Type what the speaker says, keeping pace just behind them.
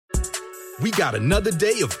We got another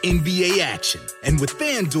day of NBA action. And with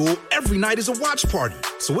FanDuel, every night is a watch party.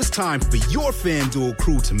 So it's time for your FanDuel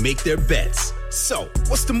crew to make their bets. So,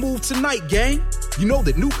 what's the move tonight, gang? You know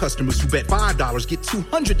that new customers who bet $5 get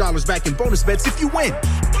 $200 back in bonus bets if you win.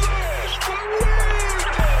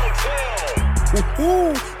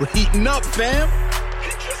 Woo-hoo, we're heating up, fam.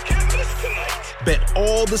 Bet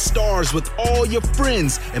all the stars with all your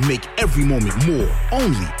friends and make every moment more.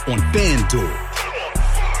 Only on FanDuel.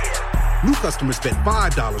 New customers bet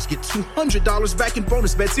 $5, get $200 back in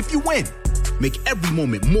bonus bets if you win. Make every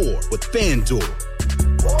moment more with FanDuel.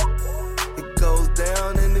 It goes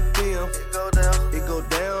down in the DM. It go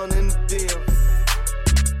down in the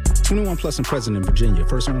DM. 21 plus and present in Virginia.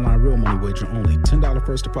 First online real money wager only. $10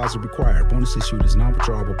 first deposit required. Bonus issued is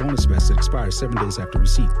non-withdrawable bonus vest that expires 7 days after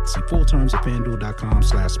receipt. See full terms at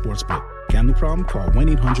FanDuel.com/sportsbook. Gambling problem? Call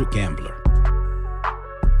 1-800-GAMBLER.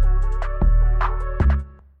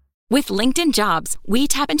 With LinkedIn Jobs, we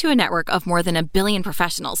tap into a network of more than 1 billion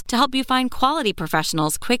professionals to help you find quality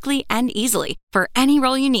professionals quickly and easily for any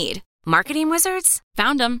role you need. Marketing wizards?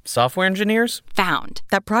 Found them. Software engineers? Found.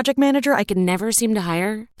 That project manager I could never seem to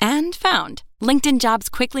hire? And found. LinkedIn Jobs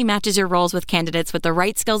quickly matches your roles with candidates with the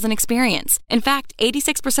right skills and experience. In fact,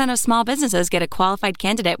 86% of small businesses get a qualified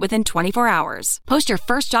candidate within 24 hours. Post your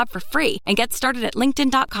first job for free and get started at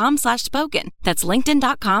linkedin.com/spoken. That's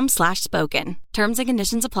linkedin.com/spoken. Terms and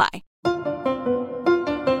conditions apply.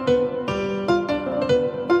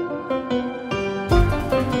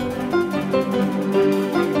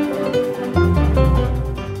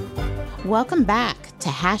 Welcome back to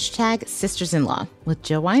Hashtag Sisters-in-Law with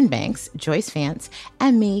Jill Wine-Banks, Joyce Vance,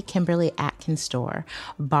 and me, Kimberly Atkins-Storr.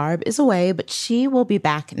 Barb is away, but she will be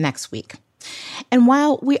back next week. And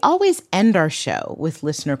while we always end our show with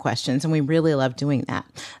listener questions, and we really love doing that,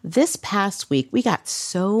 this past week we got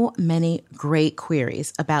so many great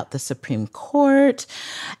queries about the Supreme Court.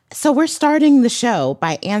 So we're starting the show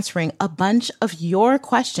by answering a bunch of your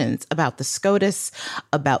questions about the SCOTUS,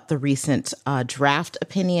 about the recent draft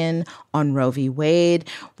opinion on Roe v. Wade.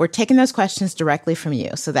 We're taking those questions directly from you.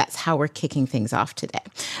 So that's how we're kicking things off today.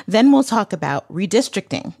 Then we'll talk about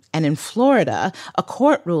redistricting. And in Florida, a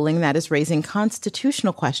court ruling that is raising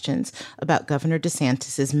constitutional questions about Governor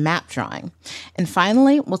DeSantis's map drawing. And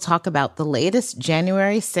finally, we'll talk about the latest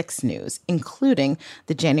January 6th news, including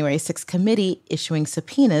the January 6th committee issuing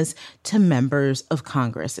subpoenas to members of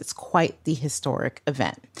Congress. It's quite the historic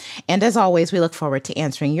event. And as always, we look forward to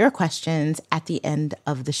answering your questions at the end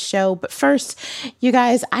of the show. But first, you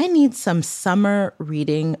guys, I need some summer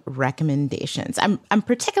reading recommendations. I'm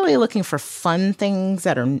particularly looking for fun things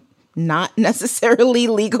that are not necessarily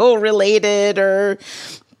legal related or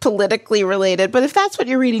politically related. But if that's what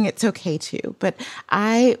you're reading, it's okay too. But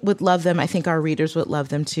I would love them. I think our readers would love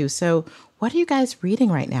them too. So what are you guys reading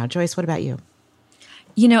right now? Joyce, what about you?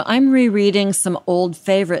 You know, I'm rereading some old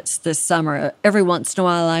favorites this summer. Every once in a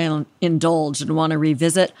while, I indulge and want to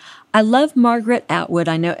revisit. I love Margaret Atwood.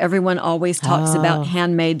 I know everyone always talks about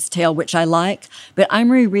Handmaid's Tale, which I like, but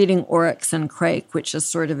I'm rereading Oryx and Crake, which is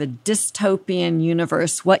sort of a dystopian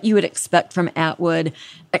universe, what you would expect from Atwood,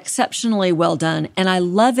 exceptionally well done. And I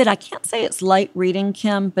love it. I can't say it's light reading,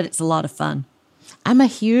 Kim, but it's a lot of fun. I'm a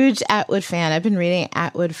huge Atwood fan. I've been reading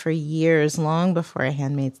Atwood for years, long before A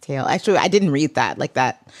Handmaid's Tale. Actually, I didn't read that like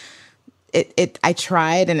that. I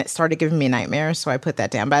tried and it started giving me nightmares, so I put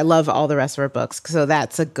that down. But I love all the rest of her books, so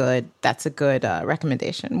that's a good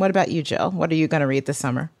recommendation. What about you, Jill? What are you going to read this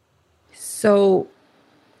summer? So,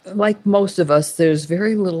 like most of us, there's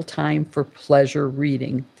very little time for pleasure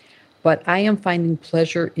reading, but I am finding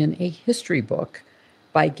pleasure in a history book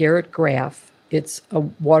by Garrett Graff. It's a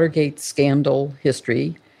Watergate scandal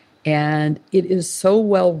history, and it is so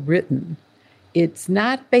well written. It's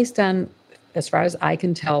not based on, as far as I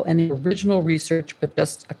can tell, any original research, but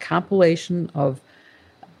just a compilation of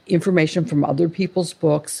information from other people's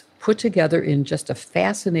books put together in just a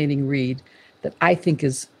fascinating read that I think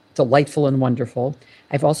is delightful and wonderful.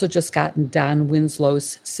 I've also just gotten Don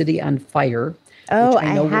Winslow's City on Fire. Oh, I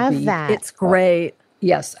have that. It's great.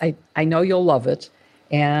 Yes, I know you'll love it.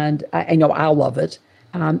 And I know I'll love it.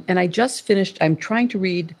 And I just finished, I'm trying to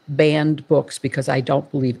read banned books because I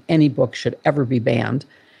don't believe any book should ever be banned.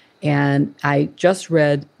 And I just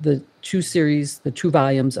read the 2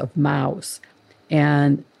 volumes of Maus.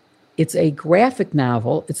 And it's a graphic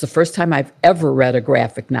novel. It's the first time I've ever read a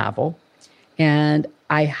graphic novel. And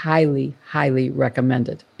I highly, highly recommend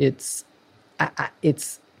it. It's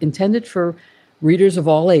intended for readers of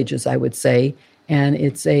all ages, I would say. And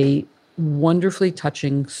it's a wonderfully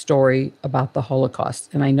touching story about the Holocaust.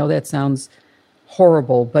 And I know that sounds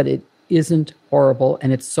horrible, but it isn't horrible.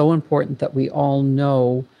 And it's so important that we all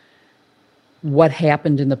know what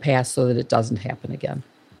happened in the past so that it doesn't happen again.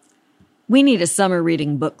 We need a summer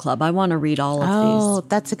reading book club. I want to read all of these. Oh,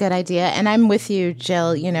 that's a good idea. And I'm with you,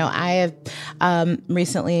 Jill. You know, I have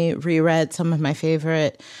recently reread some of my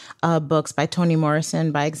favorite books by Toni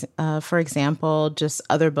Morrison, for example, just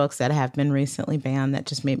other books that have been recently banned that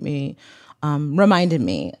just made me reminded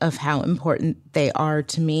me of how important they are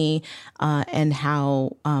to me and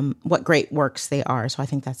how what great works they are. So I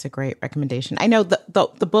think that's a great recommendation. I know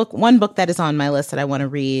one book that is on my list that I want to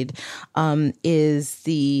read is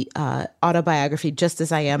the autobiography Just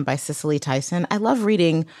As I Am by Cicely Tyson. I love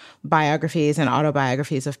reading biographies and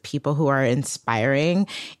autobiographies of people who are inspiring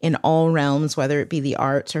in all realms, whether it be the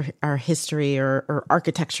arts or history or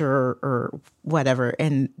architecture or whatever.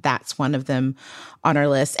 And that's one of them on our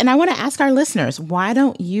list. And I want to ask our listeners, why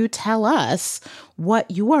don't you tell us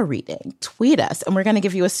what you are reading? Tweet us, and we're going to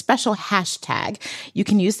give you a special hashtag. You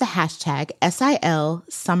can use the hashtag SIL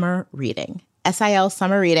Summer Reading. SIL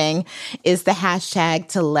Summer Reading is the hashtag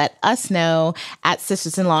to let us know at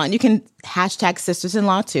Sisters-in-Law. And you can hashtag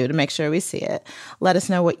Sisters-in-Law too to make sure we see it. Let us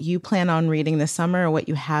know what you plan on reading this summer or what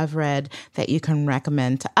you have read that you can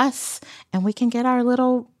recommend to us. And we can get our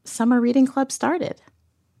little summer reading club started.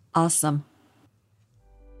 Awesome.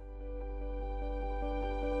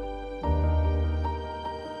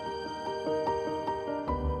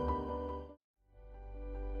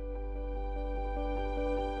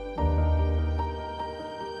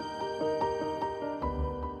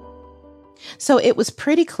 So it was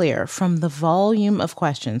pretty clear from the volume of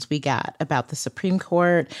questions we got about the Supreme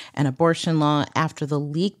Court and abortion law after the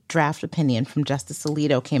leaked draft opinion from Justice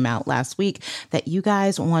Alito came out last week that you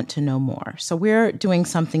guys want to know more. So we're doing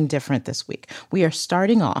something different this week. We are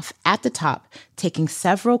starting off at the top, taking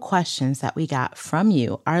several questions that we got from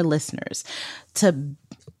you, our listeners, to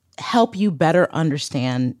help you better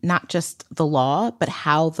understand not just the law, but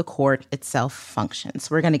how the court itself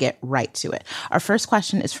functions. We're going to get right to it. Our first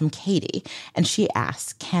question is from Katie, and she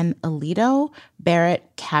asks, can Alito, Barrett,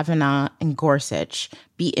 Kavanaugh, and Gorsuch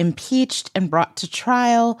be impeached and brought to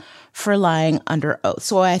trial for lying under oath?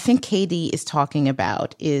 So what I think Katie is talking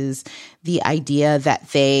about is the idea that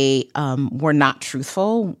they were not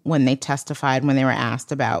truthful when they testified, when they were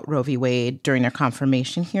asked about Roe v. Wade during their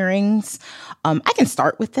confirmation hearings. I can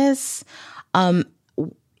start with this.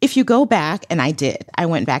 If you go back, and I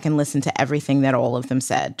went back and listened to everything that all of them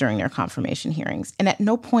said during their confirmation hearings. And at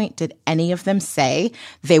no point did any of them say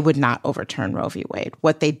they would not overturn Roe v. Wade.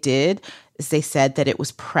 What they did is they said that it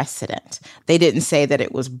was precedent. They didn't say that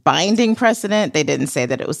it was binding precedent. They didn't say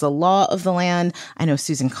that it was the law of the land. I know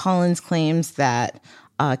Susan Collins claims that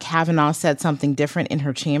Kavanaugh said something different in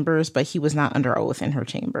her chambers, but he was not under oath in her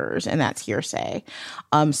chambers, and that's hearsay.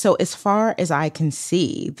 So as far as I can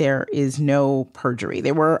see, there is no perjury.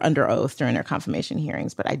 They were under oath during their confirmation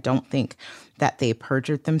hearings, but I don't think that they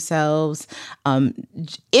perjured themselves.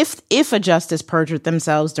 If a justice perjured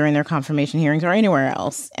themselves during their confirmation hearings or anywhere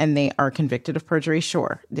else, and they are convicted of perjury,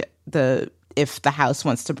 sure, if the House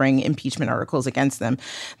wants to bring impeachment articles against them,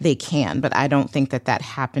 they can. But I don't think that that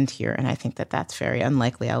happened here, and I think that that's very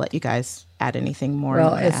unlikely. I'll let you guys add anything more.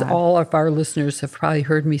 Well, as all of our listeners have probably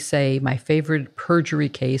heard me say, my favorite perjury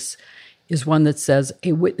case is one that says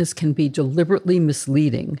a witness can be deliberately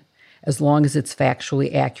misleading as long as it's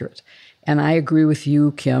factually accurate. And I agree with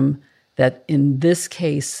you, Kim, that in this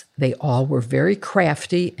case, they all were very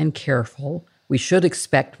crafty and careful. We should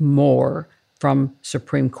expect more from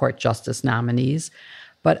Supreme Court justice nominees,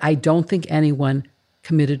 but I don't think anyone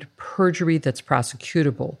committed perjury that's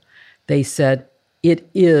prosecutable. They said it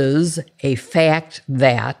is a fact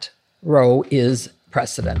that Roe is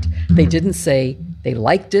precedent. They didn't say they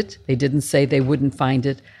liked it. They didn't say they wouldn't find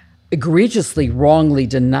it egregiously wrongly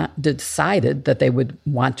decided that they would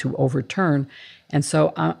want to overturn. And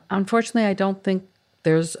so, unfortunately, I don't think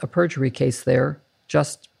there's a perjury case there,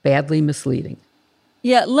 just badly misleading.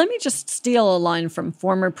 Yeah, let me just steal a line from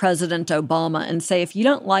former President Obama and say, if you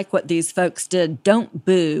don't like what these folks did, don't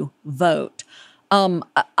boo, vote.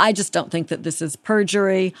 I just don't think that this is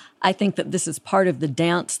perjury. I think that this is part of the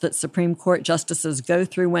dance that Supreme Court justices go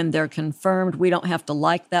through when they're confirmed. We don't have to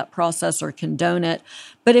like that process or condone it.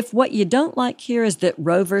 But if what you don't like here is that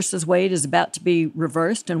Roe versus Wade is about to be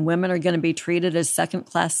reversed and women are going to be treated as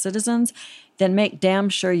second-class citizens, then make damn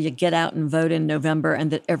sure you get out and vote in November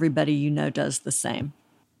and that everybody you know does the same.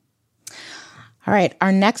 All right.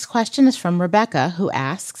 Our next question is from Rebecca, who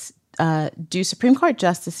asks, do Supreme Court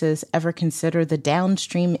justices ever consider the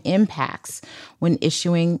downstream impacts when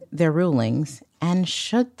issuing their rulings, and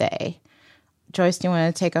should they? Joyce, do you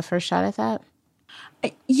want to take a first shot at that?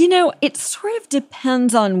 You know, it sort of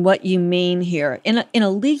depends on what you mean here. In a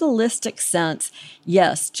legalistic sense,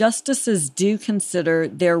 yes, justices do consider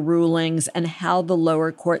their rulings and how the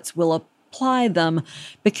lower courts will apply them,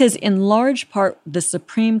 because in large part, the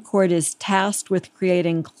Supreme Court is tasked with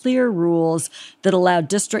creating clear rules that allow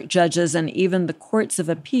district judges and even the courts of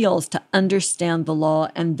appeals to understand the law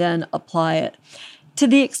and then apply it. To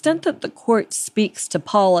the extent that the court speaks to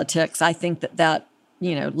politics, I think that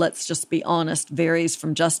let's just be honest, varies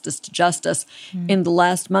from justice to justice. In the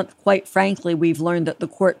last month, quite frankly, we've learned that the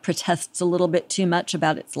court protests a little bit too much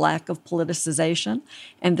about its lack of politicization,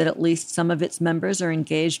 and that at least some of its members are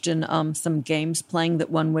engaged in some games playing that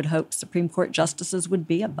one would hope Supreme Court justices would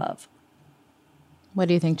be above. What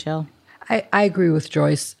do you think, Jill? I agree with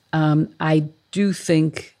Joyce. I do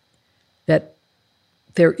think that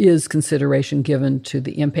there is consideration given to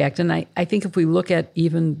the impact. And I think if we look at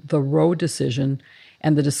even the Roe decision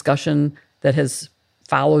and the discussion that has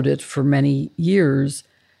followed it for many years,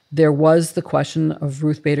 there was the question of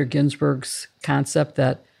Ruth Bader Ginsburg's concept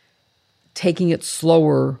that taking it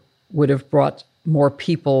slower would have brought more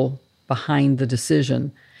people behind the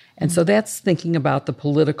decision. And so that's thinking about the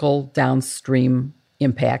political downstream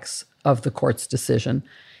impacts of the court's decision.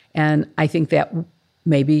 And I think that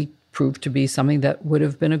maybe proved to be something that would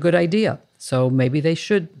have been a good idea. So maybe they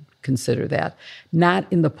should consider that. Not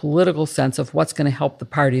in the political sense of what's going to help the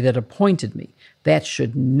party that appointed me. That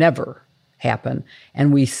should never happen.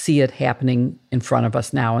 And we see it happening in front of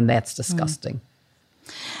us now, and that's disgusting.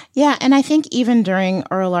 Yeah, and I think even during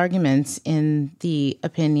oral arguments in the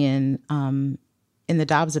opinion, in the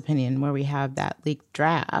Dobbs opinion, where we have that leaked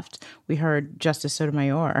draft, we heard Justice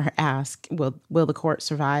Sotomayor ask, will the court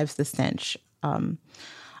survive the stench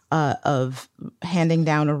of handing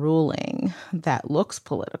down a ruling that looks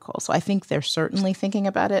political? So I think they're certainly thinking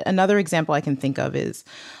about it. Another example I can think of is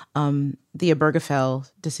the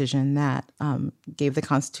Obergefell decision that gave the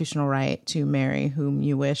constitutional right to marry whom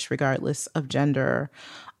you wish, regardless of gender.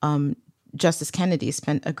 Justice Kennedy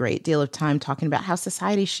spent a great deal of time talking about how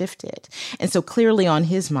society shifted. And so clearly on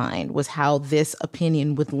his mind was how this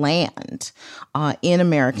opinion would land in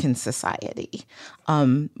American society.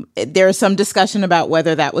 There is some discussion about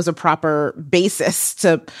whether that was a proper basis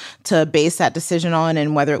to base that decision on,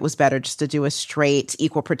 and whether it was better just to do a straight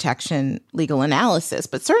equal protection legal analysis.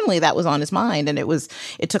 But certainly that was on his mind, and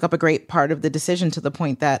it took up a great part of the decision, to the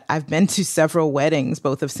point that I've been to several weddings,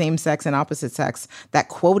 both of same sex and opposite sex, that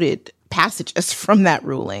quoted passages from that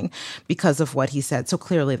ruling because of what he said. So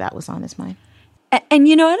clearly that was on his mind. And,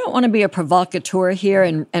 I don't want to be a provocateur here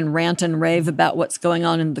and rant and rave about what's going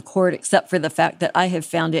on in the court, except for the fact that I have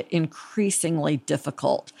found it increasingly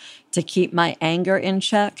difficult to keep my anger in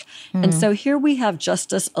check. And so here we have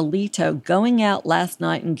Justice Alito going out last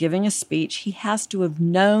night and giving a speech. He has to have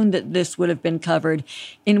known that this would have been covered,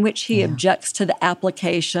 in which he objects to the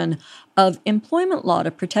application of employment law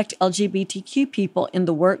to protect LGBTQ people in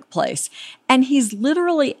the workplace. And he's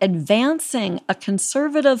literally advancing a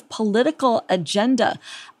conservative political agenda,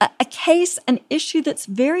 a case, an issue that's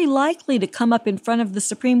very likely to come up in front of the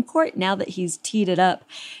Supreme Court now that he's teed it up.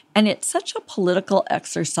 And it's such a political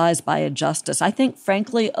exercise by a justice. I think,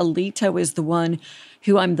 frankly, Alito is the one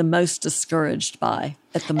who I'm the most discouraged by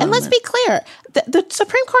at the moment. And let's be clear, the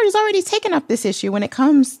Supreme Court has already taken up this issue when it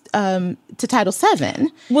comes to Title VII.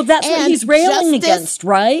 Well, that's what he's railing against,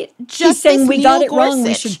 right? He's saying we got it wrong,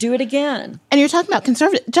 we should do it again. And you're talking about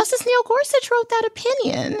conservative. Justice Neil Gorsuch wrote that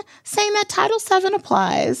opinion saying that Title VII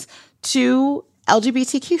applies to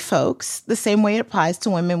LGBTQ folks the same way it applies to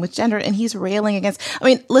women with gender, and he's railing against. I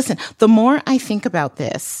mean, listen, the more I think about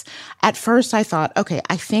this, at first I thought, okay,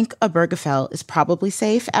 I think Obergefell is probably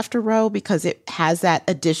safe after Roe because it has that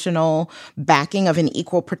additional backing of an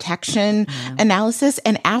equal protection analysis.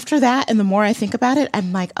 And after that, and the more I think about it,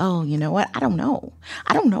 I'm like, oh, you know what? I don't know.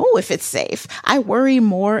 I don't know if it's safe. I worry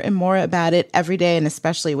more and more about it every day, and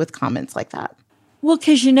especially with comments like that. Well,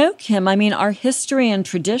 because Kim, I mean, our history and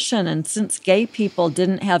tradition, and since gay people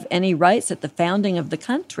didn't have any rights at the founding of the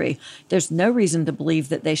country, there's no reason to believe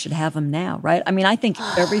that they should have them now, right? I mean, I think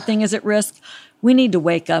everything is at risk. We need to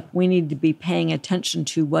wake up. We need to be paying attention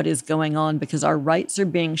to what is going on, because our rights are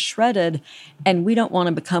being shredded, and we don't want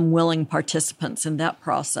to become willing participants in that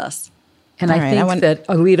process. And I think that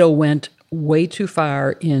Alito went way too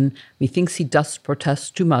far in, methinks he doth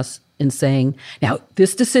protest too much, in saying, now,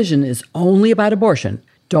 this decision is only about abortion.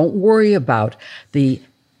 Don't worry about the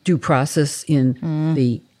due process in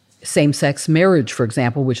the same-sex marriage, for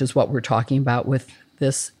example, which is what we're talking about with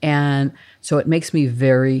this. And so it makes me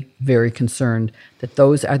very, very concerned that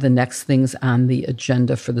those are the next things on the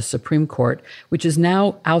agenda for the Supreme Court, which is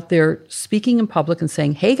now out there speaking in public and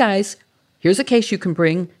saying, hey, guys, here's a case you can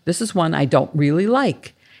bring. This is one I don't really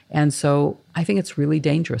like. And so I think it's really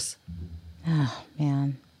dangerous. Oh,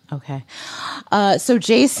 man. Okay. So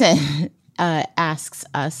Jason asks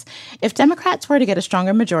us, if Democrats were to get a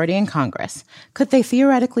stronger majority in Congress, could they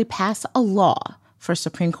theoretically pass a law for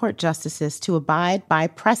Supreme Court justices to abide by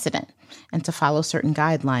precedent and to follow certain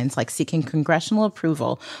guidelines, like seeking congressional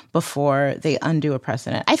approval before they undo a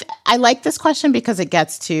precedent? I like this question because it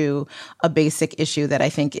gets to a basic issue that I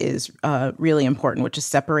think is really important, which is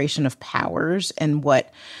separation of powers and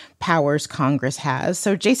what powers Congress has.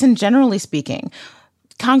 So, Jason, generally speaking,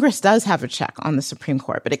 Congress does have a check on the Supreme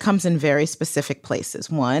Court, but it comes in very specific places.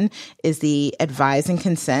 One is the advise and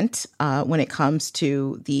consent when it comes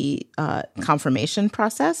to the confirmation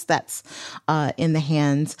process. That's in the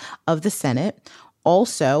hands of the Senate.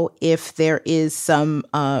 Also, if there is some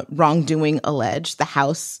wrongdoing alleged, the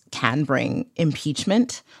House can bring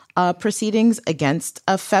impeachment proceedings against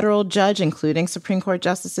a federal judge, including Supreme Court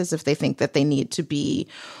justices, if they think that they need to be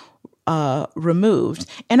removed.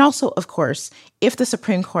 And also, of course, if the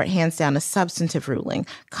Supreme Court hands down a substantive ruling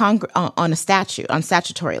on a statute, on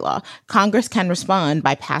statutory law, Congress can respond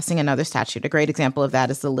by passing another statute. A great example of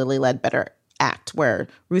that is the Lilly Ledbetter Act, where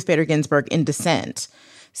Ruth Bader Ginsburg, in dissent,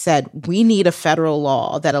 said, we need a federal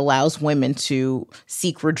law that allows women to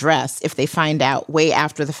seek redress if they find out way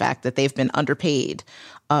after the fact that they've been underpaid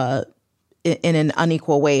in an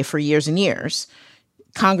unequal way for years and years.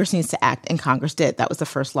 Congress needs to act, and Congress did. That was the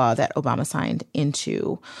first law that Obama signed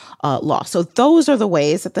into law. So those are the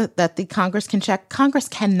ways that the Congress can check. Congress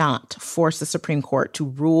cannot force the Supreme Court to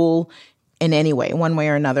rule in any way, one way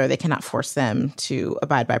or another. They cannot force them to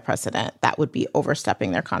abide by precedent. That would be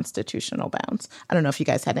overstepping their constitutional bounds. I don't know if you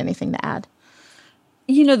guys had anything to add.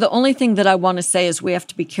 You know, the only thing that I want to say is we have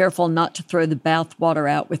to be careful not to throw the bathwater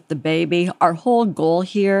out with the baby. Our whole goal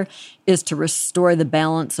here is to restore the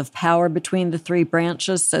balance of power between the three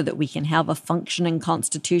branches so that we can have a functioning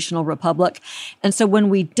constitutional republic. And so when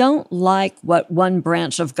we don't like what one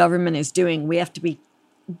branch of government is doing, we have to be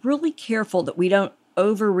really careful that we don't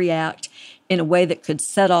overreact in a way that could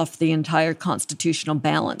set off the entire constitutional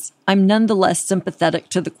balance. I'm nonetheless sympathetic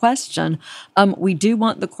to the question. We do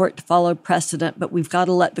want the court to follow precedent, but we've got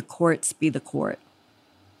to let the courts be the court.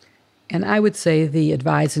 And I would say the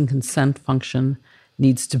advise and consent function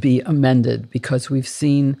needs to be amended because we've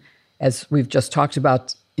seen, as we've just talked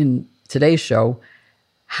about in today's show,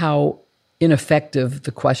 how ineffective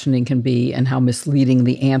the questioning can be and how misleading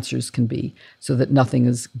the answers can be, so that nothing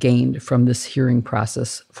is gained from this hearing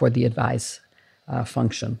process for the advice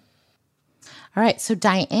function. All right. So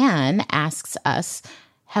Diane asks us,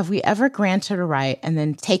 have we ever granted a right and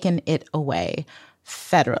then taken it away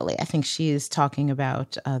federally? I think she is talking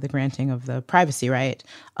about the granting of the privacy right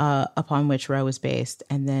upon which Roe was based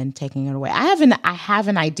and then taking it away. I have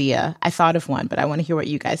an idea. I thought of one, but I want to hear what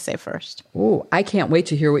you guys say first. Oh, I can't wait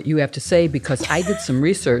to hear what you have to say because I did some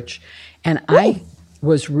research and I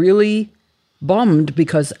was really bummed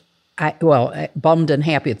because bummed and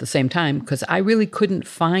happy at the same time because I really couldn't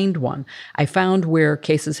find one. I found where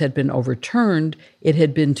cases had been overturned, it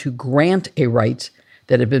had been to grant a right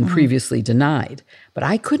that had been previously denied. But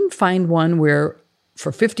I couldn't find one where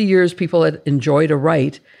for 50 years people had enjoyed a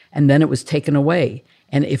right and then it was taken away.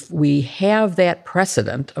 And if we have that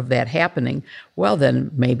precedent of that happening, well, then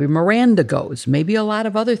maybe Miranda goes, maybe a lot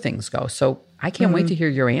of other things go. So I can't wait to hear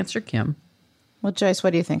your answer, Kim. Well, Joyce, what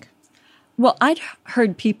do you think? Well, I'd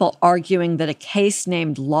heard people arguing that a case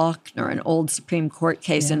named Lochner, an old Supreme Court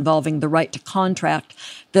case involving the right to contract,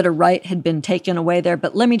 that a right had been taken away there.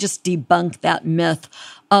 But let me just debunk that myth.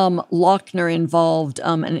 Lochner involved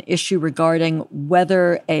an issue regarding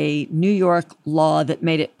whether a New York law that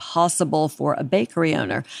made it possible for a bakery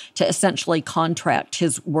owner to essentially contract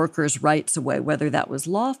his workers' rights away, whether that was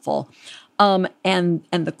lawful. And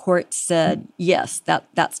the court said, yes,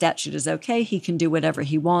 that statute is okay. He can do whatever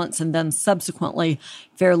he wants. And then subsequently,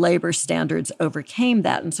 Fair Labor Standards overcame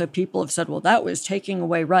that. And so people have said, well, that was taking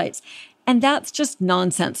away rights. And that's just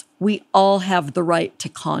nonsense. We all have the right to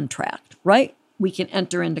contract, right? We can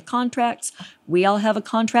enter into contracts. We all have a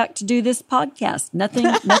contract to do this podcast.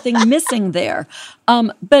 Nothing missing there.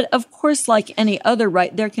 But of course, like any other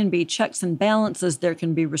right, there can be checks and balances. There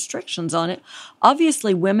can be restrictions on it.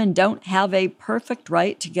 Obviously, women don't have a perfect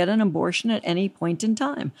right to get an abortion at any point in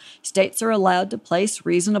time. States are allowed to place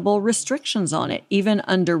reasonable restrictions on it, even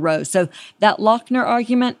under Roe. So that Lochner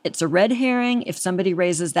argument, it's a red herring. If somebody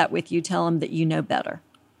raises that with you, tell them that you know better.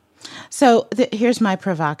 So here's my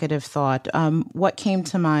provocative thought. What came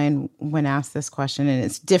to mind when asked this question, and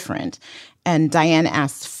it's different, and Diane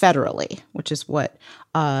asked federally, which is what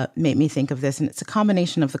made me think of this, and it's a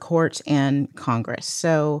combination of the courts and Congress.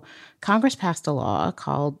 So Congress passed a law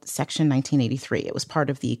called Section 1983. It was part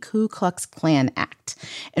of the Ku Klux Klan Act.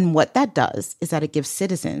 And what that does is that it gives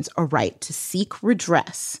citizens a right to seek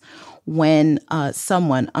redress when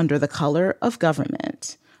someone under the color of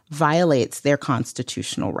government violates their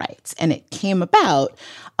constitutional rights. And it came about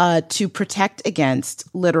to protect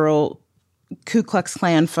against literal Ku Klux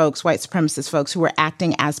Klan folks, white supremacist folks who were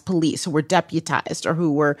acting as police, who were deputized, or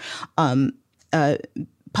who were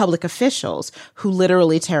public officials who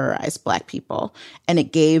literally terrorized Black people. And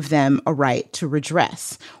it gave them a right to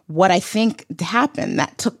redress. What I think happened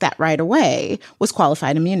that took that right away was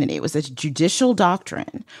qualified immunity. It was a judicial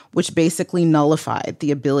doctrine which basically nullified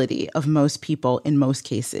the ability of most people in most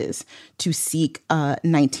cases to seek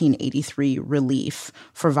 1983 relief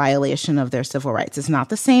for violation of their civil rights. It's not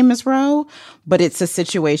the same as Roe, but it's a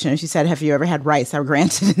situation. She said, have you ever had rights that were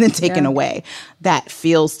granted and then taken away? That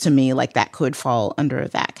feels to me like that could fall under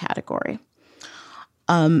that category.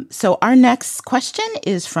 So our next question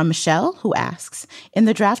is from Michelle, who asks, in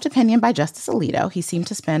the draft opinion by Justice Alito, he seemed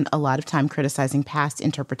to spend a lot of time criticizing past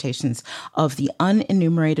interpretations of the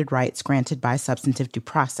unenumerated rights granted by substantive due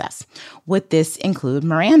process. Would this include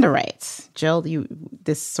Miranda rights? Jill, you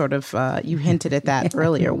hinted at that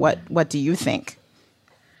earlier. What do you think?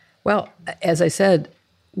 Well, as I said,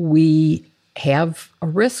 we have a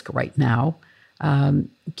risk right now,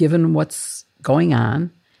 given what's going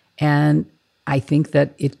on, and I think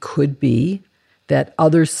that it could be that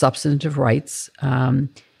other substantive rights,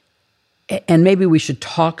 and maybe we should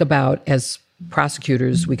talk about, as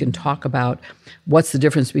prosecutors, we can talk about what's the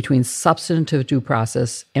difference between substantive due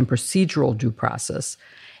process and procedural due process.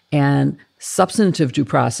 And substantive due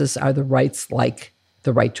process are the rights like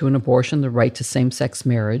the right to an abortion, the right to same-sex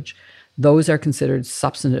marriage. Those are considered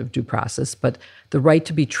substantive due process, but the right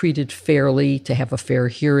to be treated fairly, to have a fair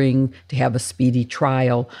hearing, to have a speedy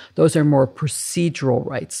trial, those are more procedural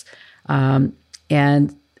rights.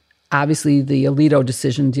 And obviously the Alito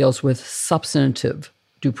decision deals with substantive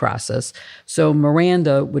due process. So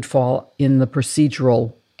Miranda would fall in the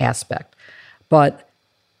procedural aspect. But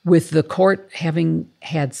with the court having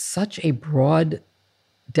had such a broad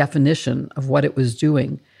definition of what it was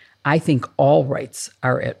doing, I think all rights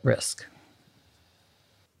are at risk.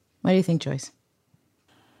 What do you think, Joyce?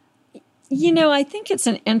 I think it's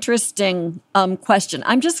an interesting question.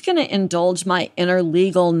 I'm just going to indulge my inner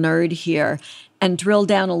legal nerd here and drill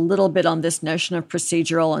down a little bit on this notion of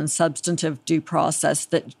procedural and substantive due process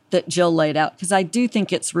that Jill laid out, because I do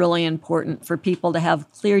think it's really important for people to have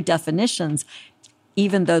clear definitions,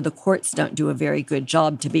 even though the courts don't do a very good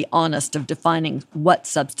job, to be honest, of defining what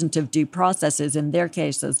substantive due process is in their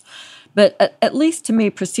cases. But at least to me,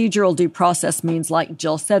 procedural due process means, like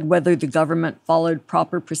Jill said, whether the government followed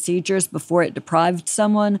proper procedures before it deprived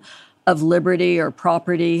someone of liberty or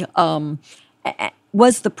property.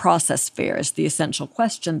 Was the process fair is the essential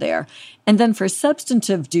question there. And then for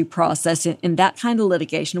substantive due process, in that kind of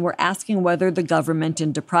litigation, we're asking whether the government,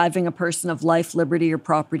 in depriving a person of life, liberty, or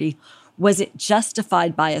property, was it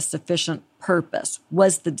justified by a sufficient purpose?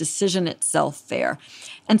 Was the decision itself fair?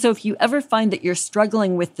 And so if you ever find that you're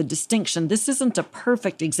struggling with the distinction, this isn't a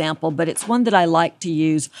perfect example, but it's one that I like to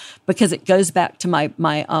use because it goes back to my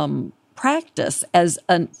practice as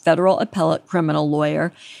a federal appellate criminal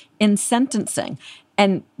lawyer in sentencing.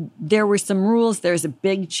 And there were some rules. There's a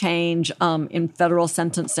big change in federal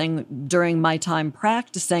sentencing during my time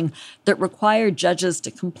practicing that required judges to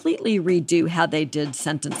completely redo how they did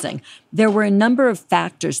sentencing. There were a number of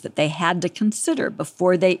factors that they had to consider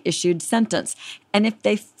before they issued sentence. And if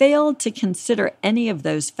they failed to consider any of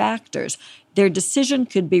those factors, their decision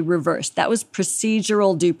could be reversed. That was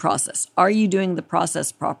procedural due process. Are you doing the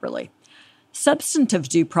process properly? Substantive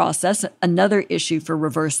due process, another issue for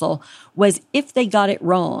reversal, was if they got it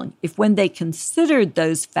wrong, if when they considered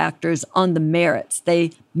those factors on the merits,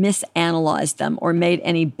 they misanalyzed them or made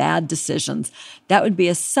any bad decisions, that would be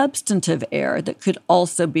a substantive error that could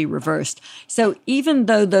also be reversed. So even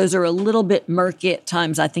though those are a little bit murky at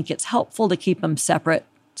times, I think it's helpful to keep them separate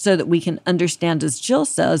so that we can understand, as Jill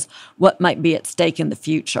says, what might be at stake in the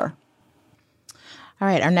future. All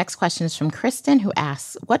right, our next question is from Kristen, who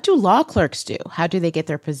asks, what do law clerks do? How do they get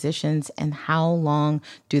their positions, and how long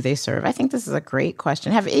do they serve? I think this is a great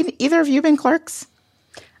question. Have either of you been clerks?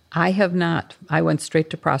 I have not. I went straight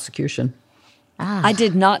to prosecution. I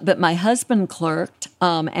did not, but my husband clerked,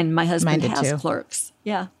 and my husband has clerks.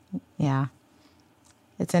 Yeah. Yeah.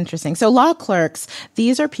 It's interesting. So law clerks,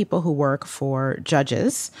 these are people who work for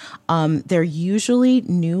judges. They're usually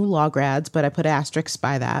new law grads, but I put asterisks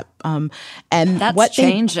by that. And that's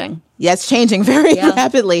changing. It's changing very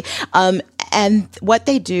rapidly. And what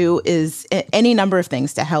they do is any number of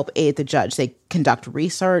things to help aid the judge. They conduct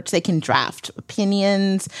research. They can draft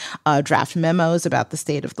opinions, draft memos about the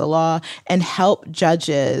state of the law, and help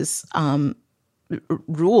judges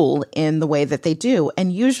rule in the way that they do.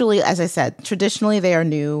 And usually, as I said, traditionally they are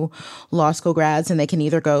new law school grads, and they can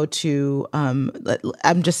either go to,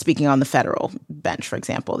 I'm just speaking on the federal bench, for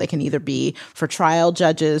example. They can either be for trial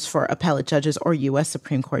judges, for appellate judges, or U.S.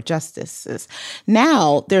 Supreme Court justices.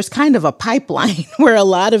 Now, there's kind of a pipeline where a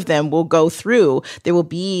lot of them will go through. There will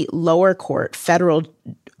be lower court federal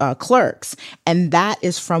clerks, and that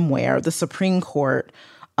is from where the Supreme Court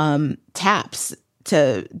taps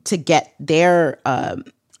to get their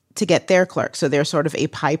clerks. So they're sort of a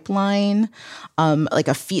pipeline, like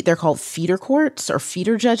they're called feeder courts or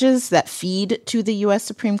feeder judges that feed to the U.S.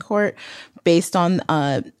 Supreme Court based on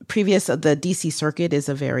the DC Circuit is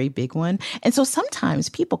a very big one. And so sometimes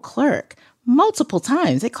people clerk multiple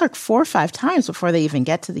times. They clerk 4 or 5 times before they even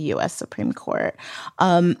get to the U.S. Supreme Court.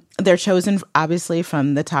 They're chosen, obviously,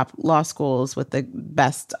 from the top law schools with the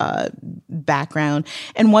best background.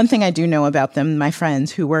 And one thing I do know about them, my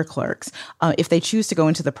friends who were clerks, if they choose to go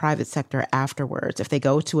into the private sector afterwards, if they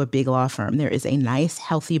go to a big law firm, there is a nice,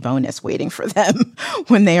 healthy bonus waiting for them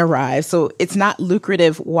when they arrive. So it's not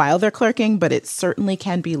lucrative while they're clerking, but it certainly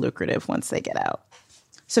can be lucrative once they get out.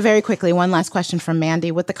 So very quickly, one last question from Mandy.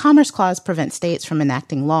 Would the Commerce Clause prevent states from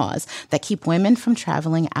enacting laws that keep women from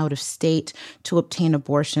traveling out of state to obtain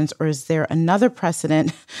abortions, or is there another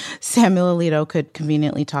precedent Samuel Alito could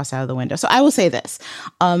conveniently toss out of the window? So I will say this.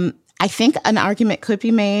 I think an argument could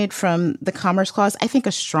be made from the Commerce Clause. I think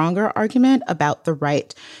a stronger argument about the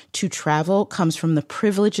right to travel comes from the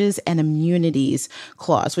Privileges and Immunities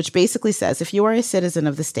Clause, which basically says if you are a citizen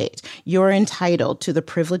of the state, you're entitled to the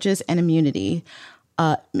privileges and immunities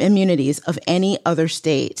of any other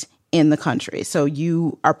state in the country. So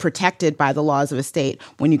you are protected by the laws of a state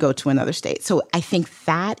when you go to another state. So I think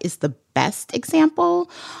that is the best example,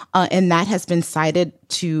 and that has been cited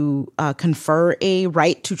to confer a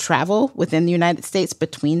right to travel within the United States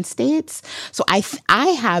between states. So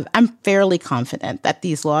I'm fairly confident that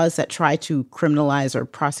these laws that try to criminalize or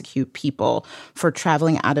prosecute people for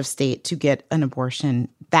traveling out of state to get an abortion,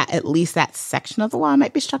 that at least that section of the law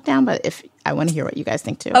might be struck down. But if I want to hear what you guys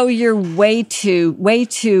think too. Oh, you're way too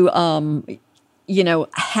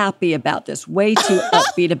happy about this, way too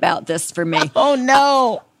upbeat about this for me. Oh,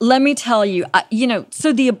 no. Let me tell you,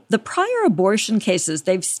 so the prior abortion cases,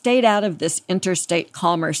 they've stayed out of this interstate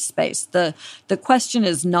commerce space. The question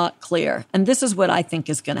is not clear. And this is what I think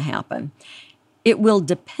is going to happen. It will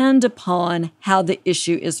depend upon how the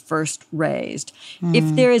issue is first raised.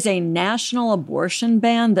 If there is a national abortion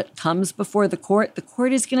ban that comes before the court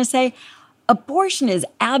is going to say, abortion is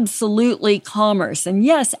absolutely commerce. And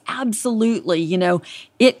yes, absolutely,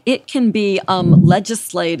 it can be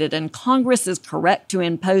legislated, and Congress is correct to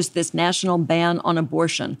impose this national ban on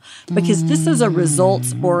abortion because this is a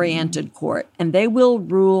results-oriented court, and they will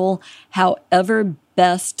rule however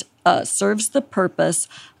best serves the purpose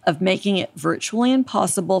of making it virtually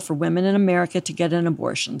impossible for women in America to get an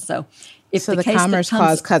abortion. So the Commerce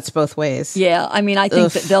Clause cuts both ways. Yeah, I mean, I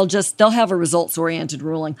think that they'll have a results-oriented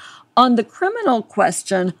ruling. On the criminal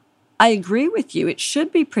question, I agree with you. It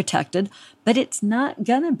should be protected, but it's not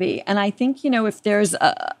going to be. And I think, if there's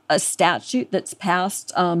a statute that's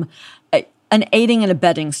passed, an aiding and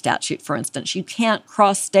abetting statute, for instance, you can't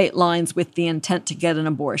cross state lines with the intent to get an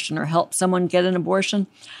abortion or help someone get an abortion.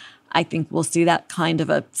 I think we'll see that kind of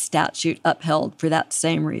a statute upheld for that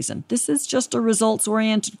same reason. This is just a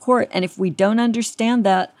results-oriented court. And if we don't understand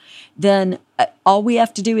that, then all we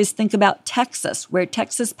have to do is think about Texas, where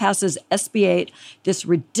Texas passes SB 8, this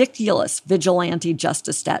ridiculous vigilante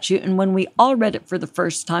justice statute. And when we all read it for the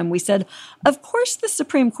first time, we said, of course the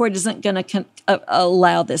Supreme Court isn't going to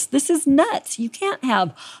allow this. This is nuts. You can't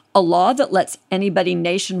have a law that lets anybody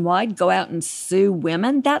nationwide go out and sue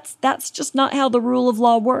women. That's just not how the rule of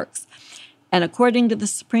law works. And according to the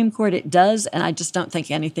Supreme Court, it does. And I just don't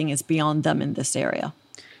think anything is beyond them in this area.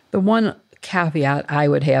 The one caveat I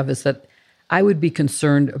would have is that I would be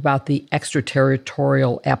concerned about the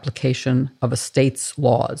extraterritorial application of a state's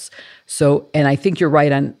laws. So, and I think you're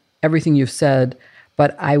right on everything you've said,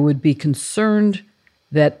 but I would be concerned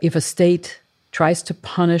that if a state tries to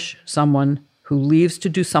punish someone who leaves to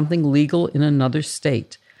do something legal in another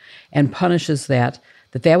state and punishes that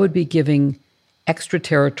would be giving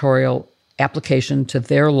extraterritorial application to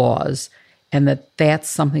their laws. and that's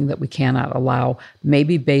something that we cannot allow,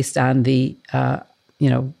 maybe based on the,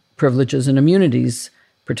 privileges and immunities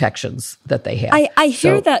protections that they have. I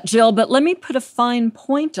hear that, Jill, but let me put a fine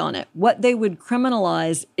point on it. What they would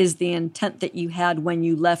criminalize is the intent that you had when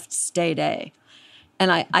you left state A.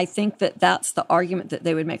 And I think that that's the argument that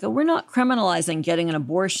they would make. We're not criminalizing getting an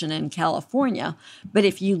abortion in California, but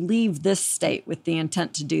if you leave this state with the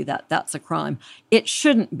intent to do that, that's a crime. It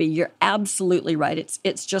shouldn't be. You're absolutely right.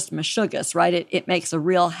 It's just meshuggah, right? It makes a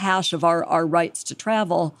real hash of our rights to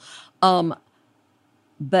travel.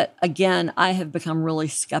 But again, I have become really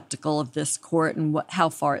skeptical of this court and how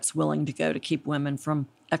far it's willing to go to keep women from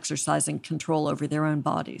exercising control over their own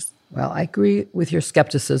bodies. Well, I agree with your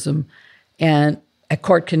skepticism. And a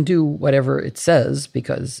court can do whatever it says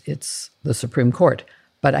because it's the Supreme Court.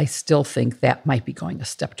 But I still think that might be going a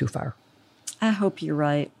step too far. I hope you're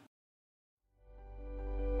right.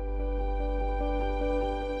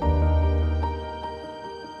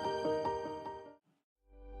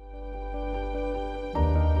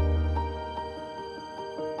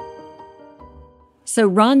 So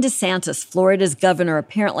Ron DeSantis, Florida's governor,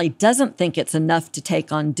 apparently doesn't think it's enough to take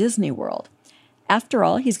on Disney World. After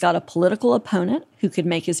all, he's got a political opponent who could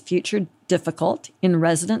make his future difficult in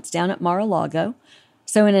residence down at Mar-a-Lago.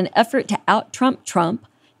 So in an effort to out-Trump Trump,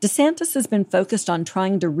 DeSantis has been focused on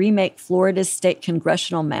trying to remake Florida's state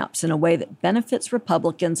congressional maps in a way that benefits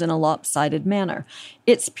Republicans in a lopsided manner.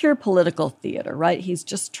 It's pure political theater, right? He's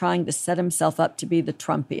just trying to set himself up to be the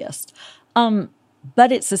Trumpiest.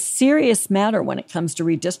 But it's a serious matter when it comes to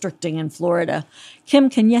redistricting in Florida.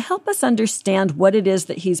 Kim, can you help us understand what it is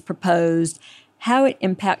that he's proposed, how it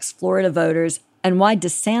impacts Florida voters, and why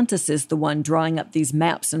DeSantis is the one drawing up these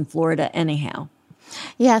maps in Florida anyhow?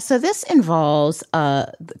 Yeah, so this involves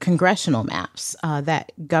congressional maps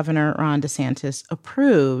that Governor Ron DeSantis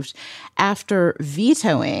approved after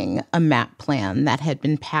vetoing a map plan that had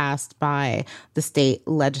been passed by the state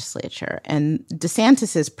legislature. And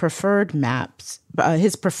DeSantis's preferred maps,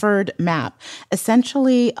 his preferred map,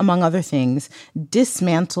 essentially, among other things,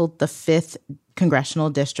 dismantled the 5th congressional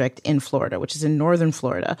district in Florida, which is in northern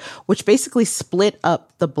Florida, which basically split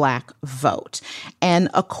up the black vote. And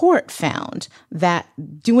a court found that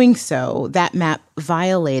doing so, that map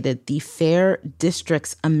violated the Fair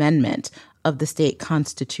Districts Amendment of the state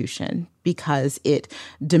constitution because it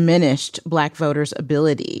diminished black voters'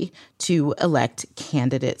 ability to elect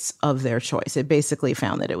candidates of their choice. It basically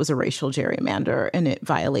found that it was a racial gerrymander and it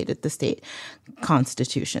violated the state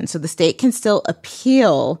constitution. So the state can still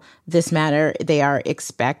appeal this matter. They are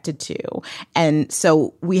expected to. And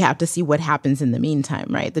so we have to see what happens in the meantime,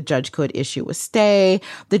 right? The judge could issue a stay.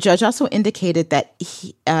 The judge also indicated that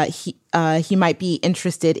he might be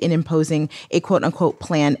interested in imposing a quote unquote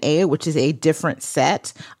Plan A, which is a different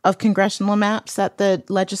set of congressional maps that the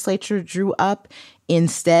legislature drew up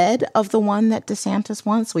instead of the one that DeSantis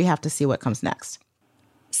wants. We have to see what comes next.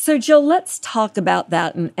 So, Jill, let's talk about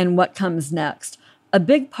that and what comes next. A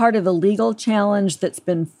big part of the legal challenge that's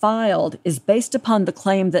been filed is based upon the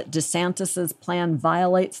claim that DeSantis's plan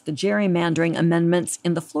violates the gerrymandering amendments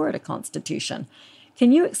in the Florida Constitution.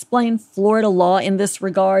 Can you explain Florida law in this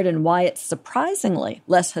regard and why it's surprisingly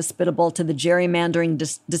less hospitable to the gerrymandering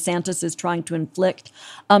DeSantis is trying to inflict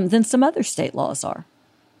than some other state laws are?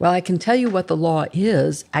 Well, I can tell you what the law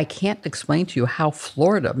is. I can't explain to you how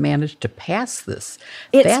Florida managed to pass this.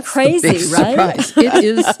 That's crazy, the big right?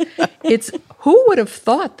 Surprise. It's who would have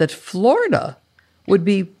thought that Florida would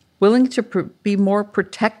be willing to be more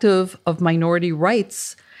protective of minority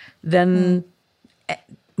rights than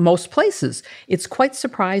most places. It's quite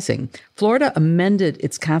surprising. Florida amended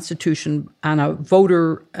its constitution on a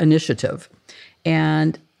voter initiative,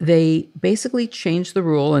 and they basically changed the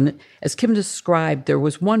rule. And as Kim described, there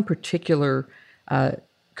was one particular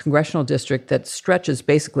congressional district that stretches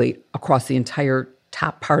basically across the entire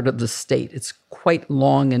top part of the state. It's quite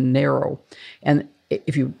long and narrow. And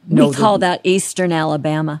if you know, we call that Eastern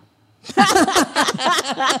Alabama.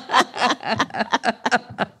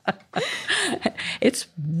 It's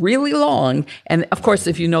really long. And of course,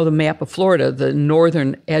 if you know the map of Florida, the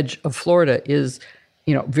northern edge of Florida is,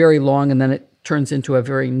 very long, and then it turns into a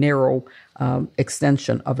very narrow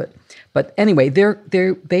extension of it. But anyway,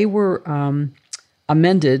 they were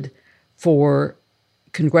amended for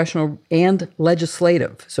congressional and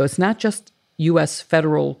legislative. So it's not just U.S.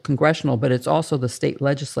 federal congressional, but it's also the state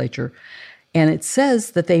legislature. And it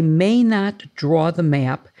says that they may not draw the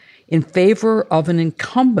map in favor of an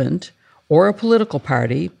incumbent or a political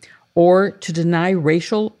party, or to deny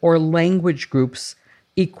racial or language groups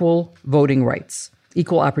equal voting rights,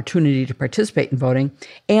 equal opportunity to participate in voting.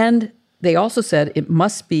 And they also said it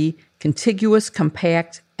must be contiguous,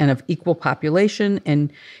 compact, and of equal population,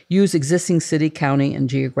 and use existing city, county, and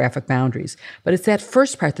geographic boundaries. But it's that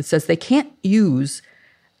first part that says they can't use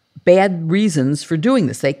bad reasons for doing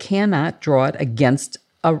this. They cannot draw it against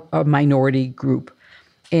a minority group.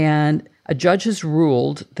 And a judge has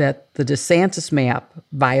ruled that the DeSantis map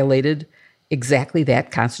violated exactly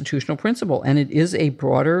that constitutional principle. And it is a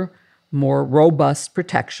broader, more robust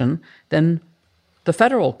protection than the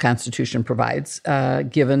federal Constitution provides,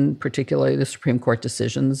 given particularly the Supreme Court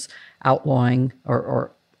decisions outlawing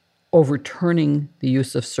or overturning the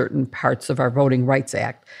use of certain parts of our Voting Rights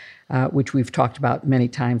Act, which we've talked about many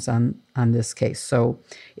times on this case. So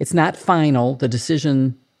it's not final, the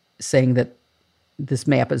decision saying that this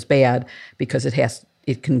map is bad, because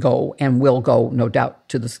it can go and will go, no doubt,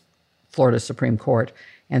 to the Florida Supreme Court.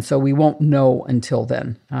 And so we won't know until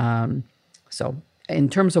then. So in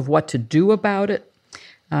terms of what to do about it,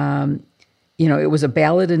 it was a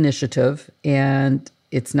ballot initiative, and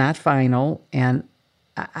it's not final. And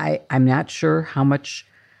I'm not sure how much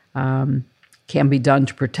can be done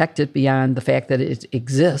to protect it beyond the fact that it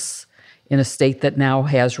exists in a state that now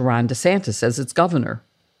has Ron DeSantis as its governor.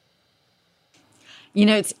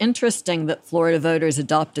 It's interesting that Florida voters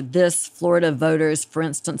adopted this. Florida voters, for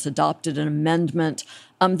instance, adopted an amendment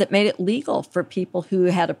that made it legal for people who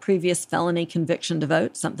had a previous felony conviction to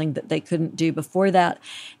vote, something that they couldn't do before that.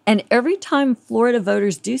 And every time Florida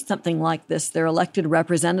voters do something like this, their elected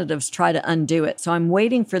representatives try to undo it. So I'm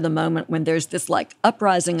waiting for the moment when there's this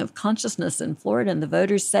uprising of consciousness in Florida and the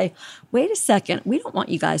voters say, wait a second, we don't want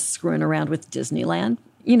you guys screwing around with Disneyland.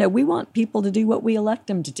 We want people to do what we elect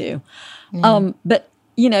them to do. But,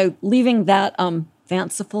 leaving that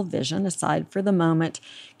fanciful vision aside for the moment,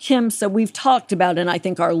 Kim, so we've talked about, and I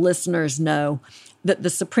think our listeners know, that the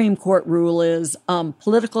Supreme Court rule is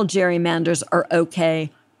political gerrymanders are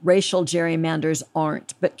okay, racial gerrymanders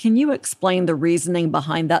aren't. But can you explain the reasoning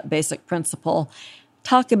behind that basic principle?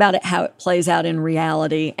 Talk about it, how it plays out in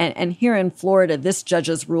reality. And here in Florida, this judge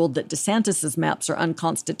has ruled that DeSantis's maps are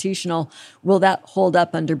unconstitutional. Will that hold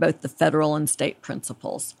up under both the federal and state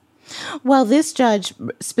principles? Well, this judge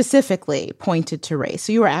specifically pointed to race.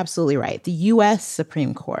 So you were absolutely right. The U.S.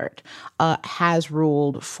 Supreme Court has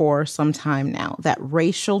ruled for some time now that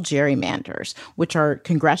racial gerrymanders, which are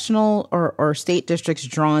congressional or state districts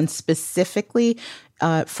drawn specifically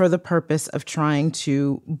for the purpose of trying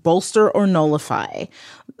to bolster or nullify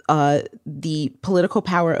the political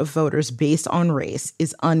power of voters based on race,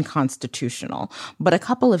 is unconstitutional. But a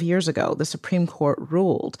couple of years ago, the Supreme Court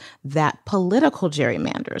ruled that political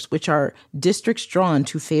gerrymanders, which are districts drawn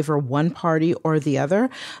to favor one party or the other,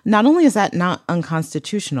 not only is that not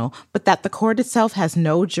unconstitutional, but that the court itself has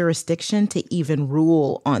no jurisdiction to even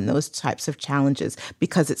rule on those types of challenges,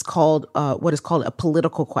 because it's called what is called a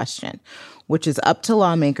political question, which is up to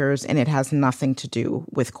lawmakers, and it has nothing to do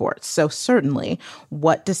with courts. So certainly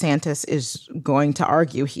what DeSantis is going to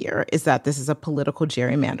argue here is that this is a political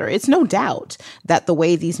gerrymander. It's no doubt that the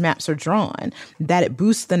way these maps are drawn, that it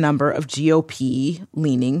boosts the number of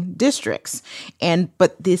GOP-leaning districts.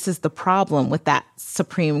 But this is the problem with that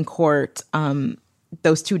Supreme Court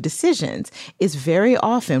those two decisions, is very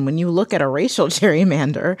often when you look at a racial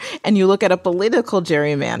gerrymander and you look at a political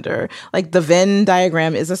gerrymander, like the Venn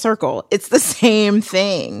diagram is a circle. It's the same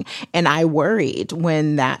thing. And I worried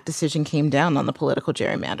when that decision came down on the political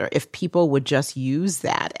gerrymander, if people would just use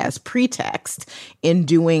that as pretext in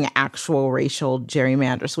doing actual racial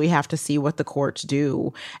gerrymander. So we have to see what the courts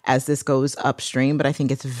do as this goes upstream. But I think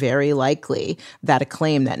it's very likely that a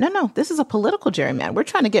claim that, no, this is a political gerrymander, we're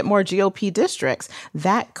trying to get more GOP districts,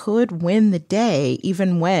 that could win the day,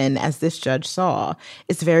 even when, as this judge saw,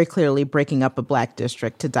 it's very clearly breaking up a Black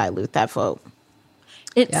district to dilute that vote.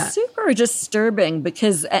 It's super disturbing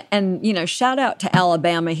because, and shout out to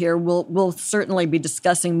Alabama here. We'll certainly be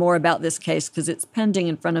discussing more about this case because it's pending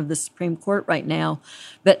in front of the Supreme Court right now.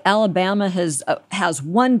 But Alabama has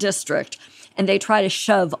one district, and they try to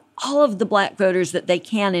shove all of the Black voters that they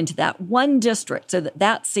can into that one district so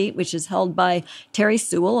that seat, which is held by Terry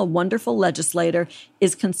Sewell, a wonderful legislator,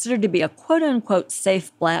 is considered to be a quote-unquote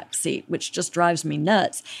safe Black seat, which just drives me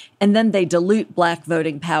nuts. And then they dilute Black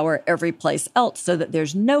voting power every place else so that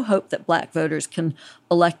there's no hope that Black voters can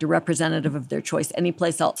elect a representative of their choice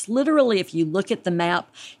anyplace else. Literally, if you look at the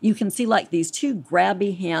map, you can see like these two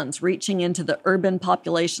grabby hands reaching into the urban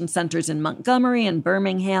population centers in Montgomery and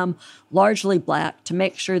Birmingham, largely Black, to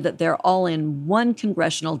make sure that they're all in one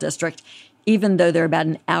congressional district. even though they're about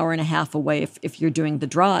an hour and a half away if you're doing the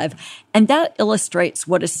drive. And that illustrates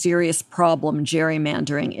what a serious problem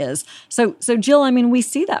gerrymandering is. So Jill, I mean, we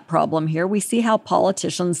see that problem here. We see how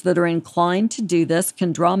politicians that are inclined to do this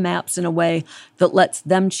can draw maps in a way that lets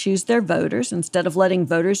them choose their voters instead of letting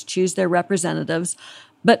voters choose their representatives.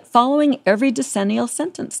 But following every decennial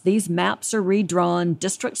sentence, these maps are redrawn,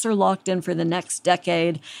 districts are locked in for the next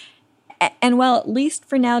decade. And while at least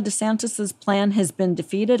for now DeSantis's plan has been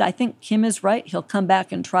defeated, I think Kim is right. He'll come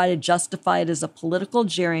back and try to justify it as a political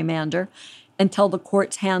gerrymander until the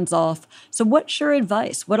court's hands off. So what's your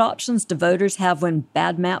advice? What options do voters have when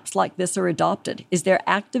bad maps like this are adopted? Is there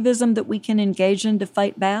activism that we can engage in to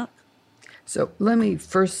fight back? So let me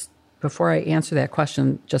first, before I answer that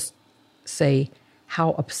question, just say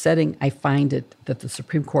how upsetting I find it that the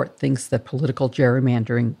Supreme Court thinks that political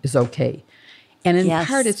gerrymandering is okay. And in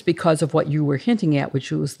part, it's because of what you were hinting at, which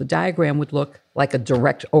was the diagram would look like a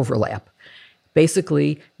direct overlap.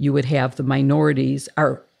 Basically, you would have the minorities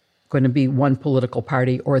are going to be one political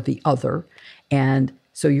party or the other. And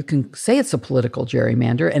so you can say it's a political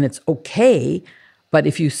gerrymander and it's okay. But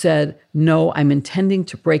if you said, no, I'm intending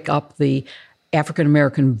to break up the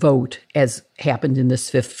African-American vote, as happened in this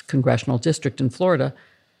 5th congressional district in Florida,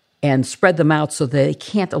 and spread them out so they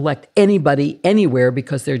can't elect anybody anywhere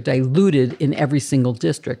because they're diluted in every single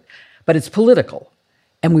district. But it's political,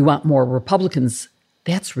 and we want more Republicans.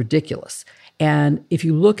 That's ridiculous. And if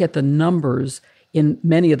you look at the numbers in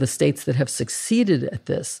many of the states that have succeeded at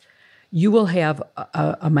this, you will have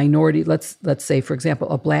a minority, let's say, for example,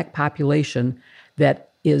 a black population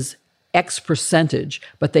that is X percentage,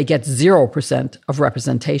 but they get 0% of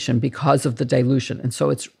representation because of the dilution. And so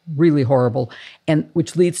it's really horrible. And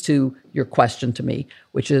which leads to your question to me,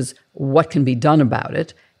 which is what can be done about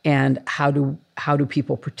it and how do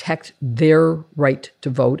people protect their right to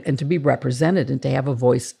vote and to be represented and to have a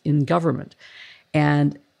voice in government.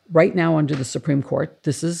 And right now under the Supreme Court,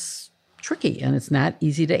 this is tricky and it's not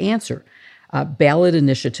easy to answer. Ballot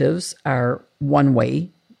initiatives are one way,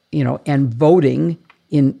 and voting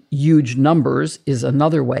in huge numbers is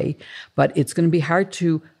another way, but it's going to be hard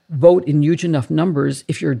to vote in huge enough numbers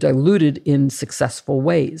if you're diluted in successful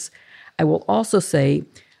ways. I will also say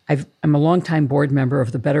I'm a longtime board member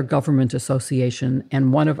of the Better Government Association,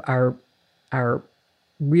 and one of our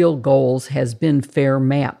real goals has been fair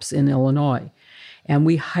maps in Illinois. And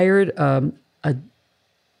we hired a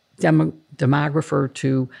demographer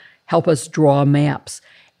to help us draw maps.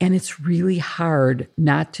 And it's really hard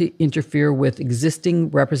not to interfere with existing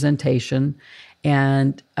representation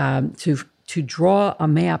and to draw a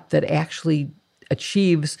map that actually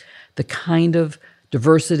achieves the kind of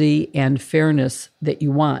diversity and fairness that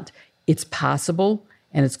you want. It's possible,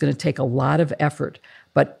 and it's going to take a lot of effort,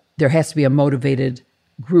 but there has to be a motivated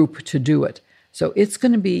group to do it. So it's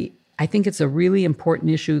going to be, I think it's a really important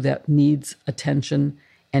issue that needs attention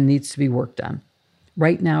and needs to be worked on.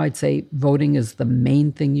 Right now, I'd say voting is the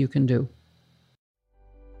main thing you can do.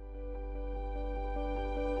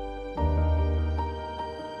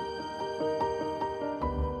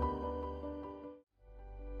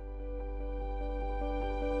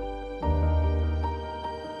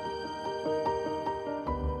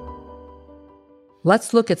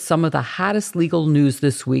 Let's look at some of the hottest legal news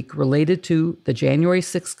this week related to the January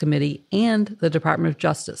 6th committee and the Department of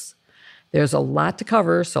Justice. There's a lot to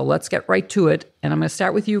cover, so let's get right to it. And I'm going to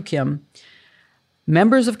start with you, Kim.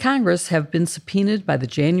 Members of Congress have been subpoenaed by the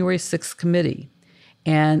January 6th committee.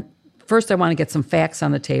 And first, I want to get some facts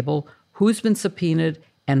on the table. Who's been subpoenaed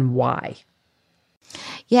and why?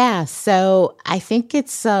 Yeah, so I think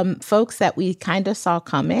it's folks that we kind of saw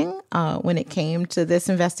coming when it came to this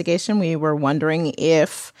investigation. We were wondering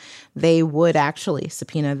if they would actually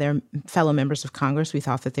subpoena their fellow members of Congress. We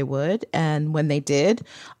thought that they would. And when they did,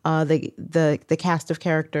 the cast of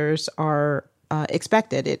characters are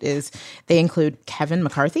expected. They include Kevin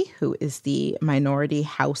McCarthy, who is the Minority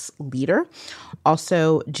House Leader.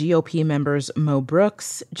 Also, GOP members Mo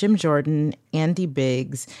Brooks, Jim Jordan, Andy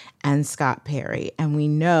Biggs, and Scott Perry. And we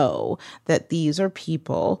know that these are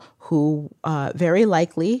people who very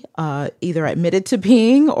likely either admitted to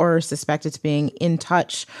being or suspected to being in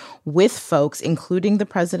touch with folks, including the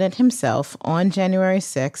president himself, on January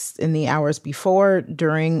 6th in the hours before,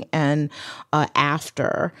 during, and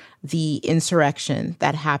after the insurrection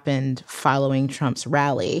that happened following Trump's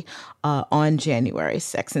rally on January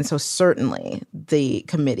 6th. And so certainly the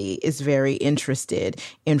committee is very interested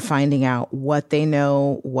in finding out what they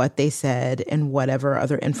know, what they said, and whatever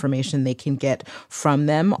other information they can get from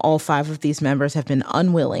them. All 5 of these members have been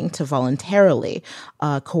unwilling to voluntarily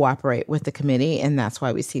cooperate with the committee, and that's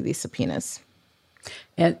why we see these subpoenas.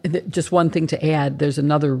 And just one thing to add, there's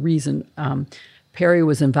another reason. Perry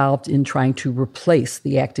was involved in trying to replace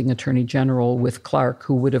the acting attorney general with Clark,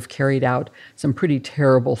 who would have carried out some pretty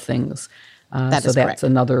terrible things. So that's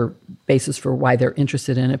another basis for why they're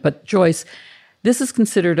interested in it. But Joyce, this is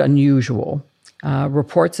considered unusual.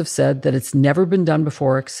 Reports have said that it's never been done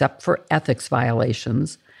before except for ethics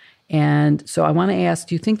violations. And so I want to ask,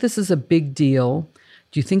 do you think this is a big deal?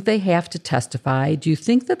 Do you think they have to testify? Do you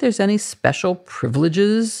think that there's any special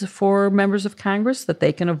privileges for members of Congress that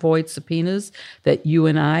they can avoid subpoenas that you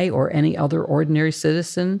and I or any other ordinary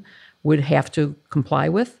citizen would have to comply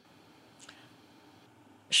with?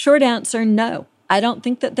 Short answer, no. I don't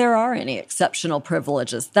think that there are any exceptional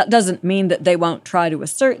privileges. That doesn't mean that they won't try to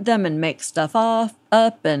assert them and make stuff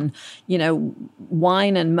up and,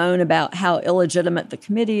 whine and moan about how illegitimate the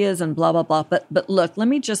committee is and blah, blah, blah. But look, let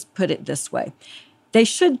me just put it this way. They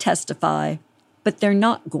should testify, but they're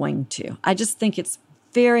not going to. I just think it's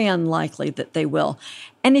very unlikely that they will.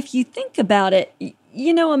 And if you think about it,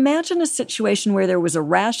 imagine a situation where there was a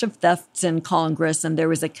rash of thefts in Congress and there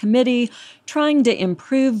was a committee trying to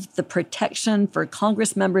improve the protection for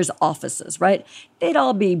Congress members' offices, right? They'd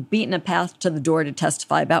all be beating a path to the door to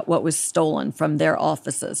testify about what was stolen from their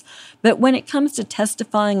offices. But when it comes to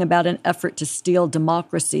testifying about an effort to steal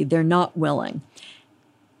democracy, they're not willing.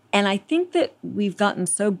 And I think that we've gotten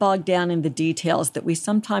so bogged down in the details that we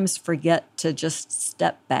sometimes forget to just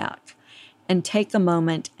step back and take a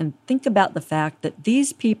moment and think about the fact that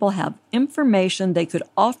these people have information they could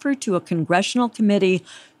offer to a congressional committee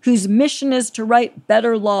whose mission is to write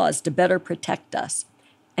better laws to better protect us.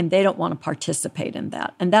 And they don't want to participate in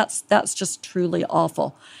that. And that's just truly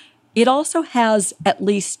awful. It also has at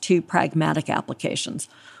least two pragmatic applications.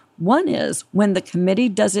 One is when the committee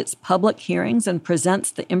does its public hearings and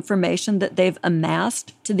presents the information that they've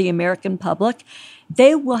amassed to the American public,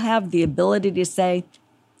 they will have the ability to say,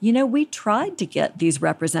 we tried to get these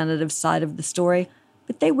representatives' side of the story,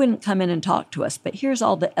 but they wouldn't come in and talk to us. But here's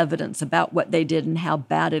all the evidence about what they did and how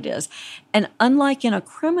bad it is. And unlike in a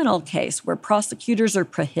criminal case where prosecutors are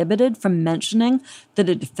prohibited from mentioning that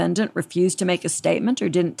a defendant refused to make a statement or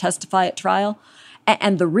didn't testify at trial,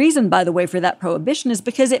 and the reason, by the way, for that prohibition is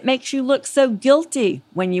because it makes you look so guilty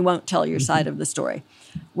when you won't tell your side of the story.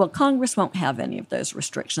 Well, Congress won't have any of those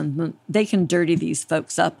restrictions. They can dirty these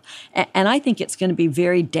folks up. And I think it's going to be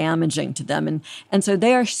very damaging to them. And so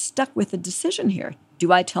they are stuck with a decision here.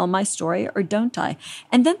 Do I tell my story or don't I?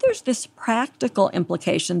 And then there's this practical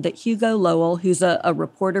implication that Hugo Lowell, who's a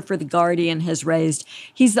reporter for The Guardian, has raised.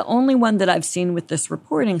 He's the only one that I've seen with this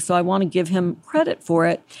reporting, so I want to give him credit for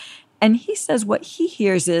it. And he says what he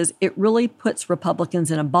hears is it really puts Republicans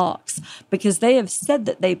in a box because they have said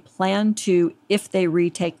that they plan to, if they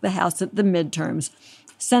retake the House at the midterms,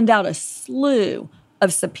 send out a slew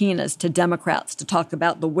of subpoenas to Democrats to talk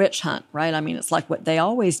about the witch hunt, right? I mean, it's like what they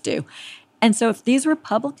always do. And so if these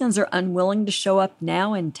Republicans are unwilling to show up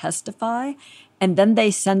now and testify, and then they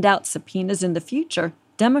send out subpoenas in the future,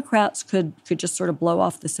 Democrats could just sort of blow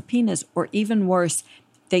off the subpoenas, or even worse,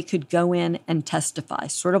 they could go in and testify,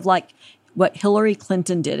 sort of like what Hillary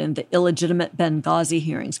Clinton did in the illegitimate Benghazi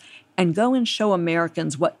hearings, and go and show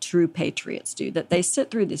Americans what true patriots do, that they sit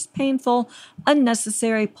through this painful,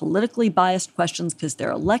 unnecessary, politically biased questions because they're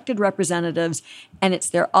elected representatives, and it's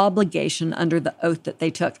their obligation under the oath that they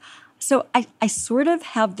took. So I sort of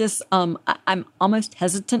have this, I'm almost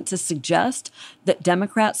hesitant to suggest that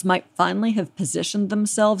Democrats might finally have positioned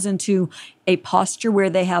themselves into a posture where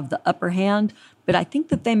they have the upper hand. But I think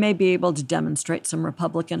that they may be able to demonstrate some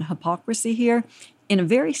Republican hypocrisy here in a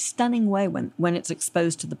very stunning way when it's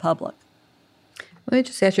exposed to the public. Let me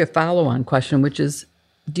just ask you a follow-on question, which is,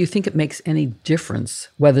 do you think it makes any difference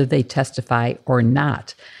whether they testify or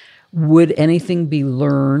not? Would anything be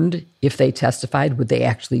learned if they testified? Would they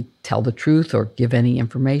actually tell the truth or give any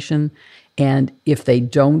information? And if they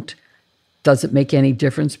don't, does it make any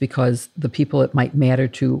difference because the people it might matter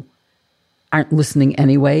to aren't listening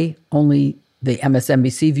anyway? Only the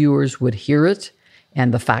MSNBC viewers would hear it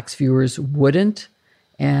and the Fox viewers wouldn't.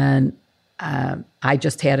 And I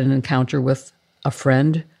just had an encounter with a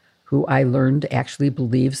friend who I learned actually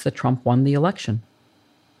believes that Trump won the election.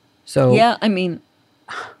 So yeah, I mean,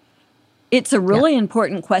 it's a really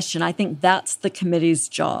important question. I think that's the committee's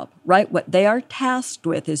job, right? What they are tasked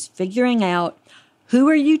with is figuring out who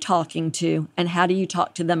are you talking to and how do you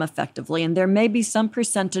talk to them effectively? And there may be some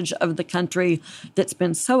percentage of the country that's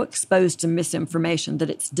been so exposed to misinformation that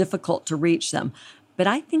it's difficult to reach them. But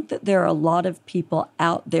I think that there are a lot of people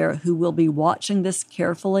out there who will be watching this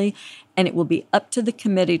carefully, and it will be up to the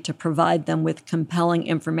committee to provide them with compelling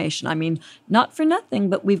information. I mean, not for nothing,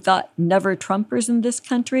 but we've got never Trumpers in this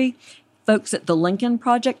country. folks at the Lincoln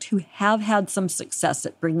Project who have had some success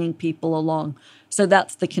at bringing people along. So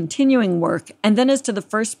that's the continuing work. And then as to the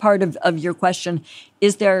first part of your question,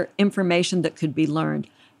 is there information that could be learned?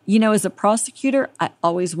 You know, as a prosecutor, I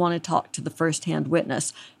always want to talk to the firsthand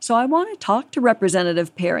witness. So I want to talk to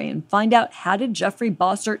Representative Perry and find out, how did Jeffrey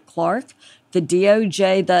Bossert Clark, the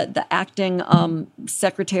DOJ, the acting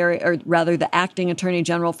secretary, or rather the acting attorney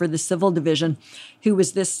general for the civil division, who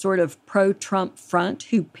was this sort of pro-Trump front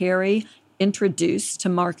who Perry introduced to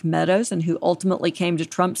Mark Meadows and who ultimately came to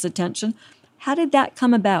Trump's attention, how did that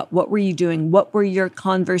come about? What were you doing? What were your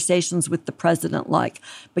conversations with the president like?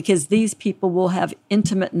 Because these people will have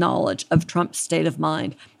intimate knowledge of Trump's state of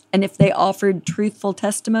mind. And if they offered truthful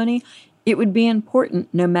testimony, it would be important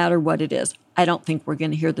no matter what it is. I don't think we're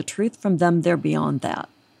going to hear the truth from them. They're beyond that.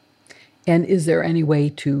 And is there any way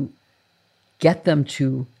to get them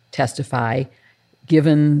to testify,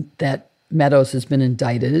 given that Meadows has been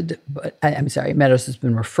indicted, but Meadows has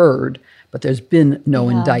been referred, but there's been no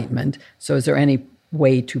indictment. So is there any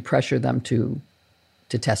way to pressure them to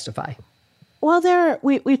testify? Well,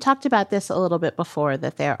 we talked about this a little bit before,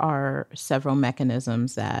 that there are several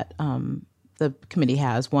mechanisms that the committee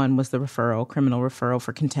has. One was the criminal referral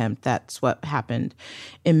for contempt. That's what happened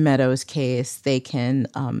in Meadows' case. They can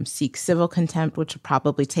seek civil contempt, which will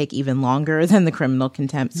probably take even longer than the criminal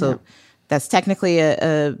contempt. So that's technically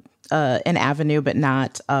an avenue, but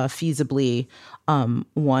not feasibly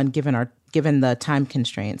one given the time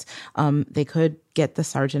constraints. They could get the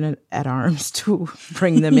sergeant at arms to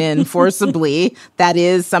bring them in forcibly. That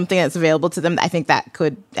is something that's available to them.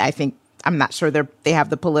 I'm not sure they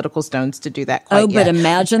have the political stones to do that quite yet. But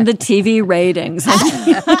imagine the TV ratings.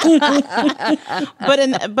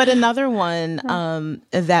 But another one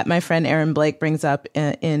that my friend Aaron Blake brings up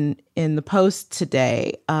in the Post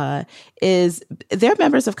today is they're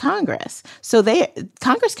members of Congress. So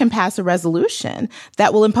Congress can pass a resolution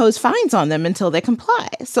that will impose fines on them until they comply.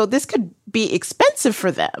 So this could be expensive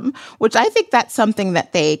for them, which I think that's something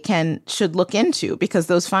that they should look into, because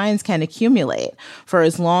those fines can accumulate for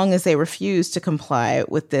as long as they refuse to comply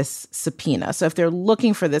with this subpoena. So if they're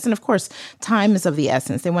looking for this, and of course, time is of the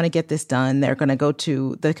essence. They want to get this done. The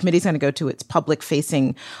committee's going to go to its public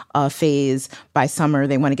facing phase by summer.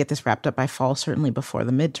 They want to get this wrapped up by fall, certainly before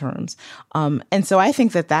the midterms. And so I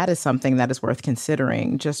think that is something that is worth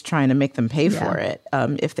considering, just trying to make them pay for it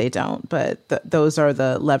if they don't. But those are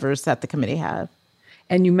the levers that the committee have.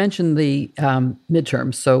 And you mentioned the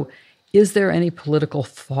midterms. So is there any political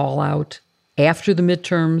fallout after the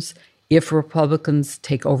midterms if Republicans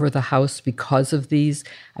take over the House because of these?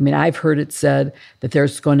 I mean, I've heard it said that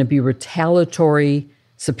there's going to be retaliatory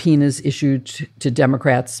subpoenas issued to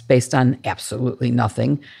Democrats based on absolutely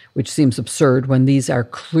nothing, which seems absurd when these are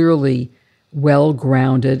clearly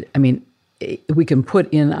well-grounded. I mean, we can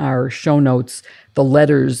put in our show notes the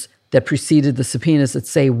letters that preceded the subpoenas that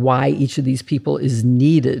say why each of these people is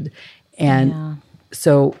needed. And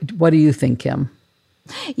so what do you think, Kim?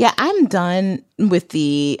 Yeah, I'm done with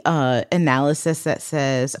the analysis that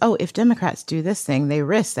says, if Democrats do this thing, they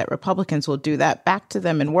risk that Republicans will do that back to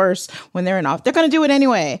them and worse when they're in office. They're going to do it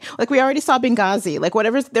anyway. Like, we already saw Benghazi. Like,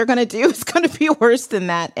 whatever they're going to do is going to be worse than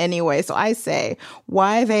that anyway. So I say,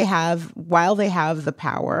 while they have the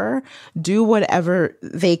power, do whatever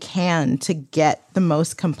they can to get the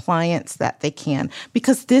most compliance that they can,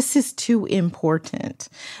 because this is too important.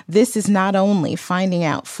 This is not only finding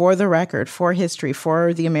out for the record, for history,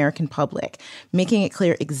 for the American public, making it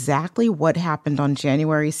clear exactly what happened on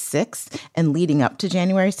January 6th and leading up to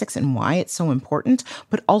January 6th and why it's so important,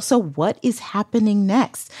 but also what is happening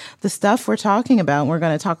next. The stuff we're talking about, and we're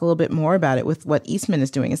going to talk a little bit more about it with what Eastman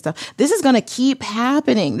is doing and stuff, this is going to keep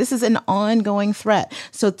happening. This is an ongoing threat.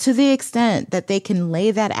 So to the extent that they can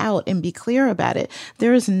lay that out and be clear about it,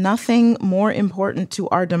 there is nothing more important to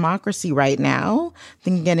our democracy right now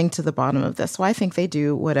than getting to the bottom of this. So I think they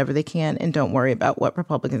do whatever they can and don't worry about what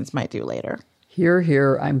Republicans might do later.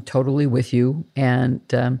 Here, I'm totally with you. And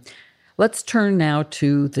let's turn now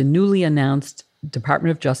to the newly announced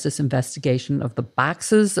Department of Justice investigation of the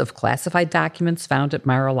boxes of classified documents found at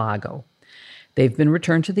Mar-a-Lago. They've been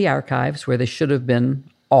returned to the archives where they should have been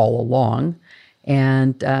all along.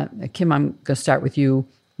 And Kim, I'm going to start with you,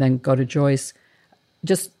 then go to Joyce.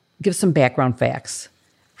 Just give some background facts.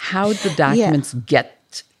 How did the documents get,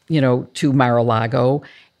 to Mar-a-Lago?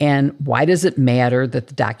 And why does it matter that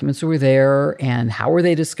the documents were there? And how were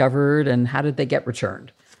they discovered? And how did they get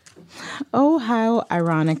returned? Oh, how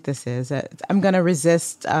ironic this is. I'm going to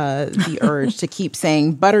resist the urge to keep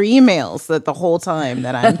saying butter emails the whole time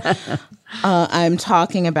that I'm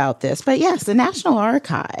talking about this. But yes, the National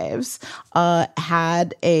Archives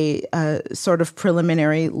had a sort of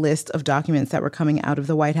preliminary list of documents that were coming out of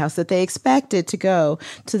the White House that they expected to go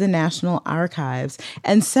to the National Archives.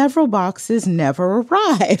 And several boxes never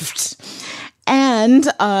arrived. And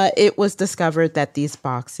it was discovered that these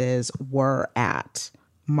boxes were at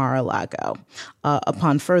Mar-a-Lago.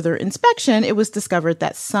 Upon further inspection, it was discovered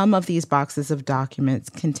that some of these boxes of documents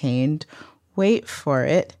contained, wait for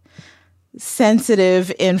it, sensitive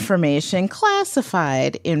information,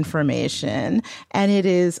 classified information. And it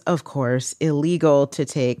is, of course, illegal to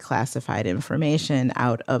take classified information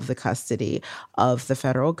out of the custody of the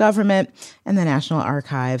federal government. And the National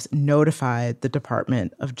Archives notified the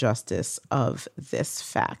Department of Justice of this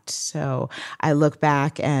fact. So I look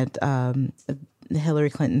back at Hillary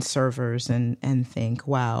Clinton servers and think,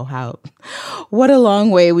 wow, what a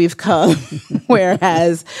long way we've come.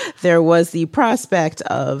 Whereas there was the prospect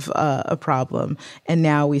of a problem, and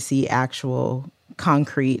now we see actual,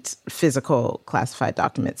 concrete, physical classified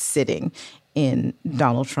documents sitting in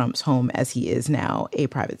Donald Trump's home as he is now a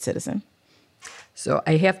private citizen. So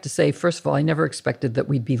I have to say, first of all, I never expected that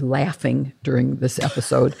we'd be laughing during this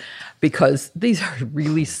episode because these are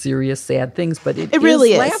really serious, sad things, but it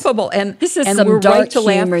really is laughable. And this is and some we're dark right to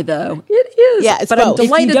humor, laugh. though. It is. Yeah, but both. I'm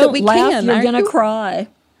delighted that we can. You're going to cry.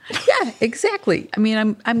 Yeah, exactly. I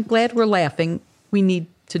mean, I'm glad we're laughing. We need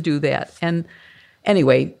to do that. And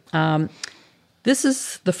anyway, this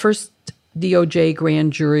is the first DOJ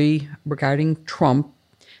grand jury regarding Trump.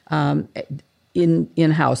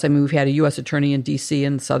 In-house. I mean, we've had a U.S. attorney in D.C.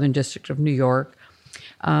 and the Southern District of New York.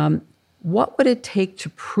 What would it take to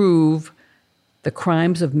prove the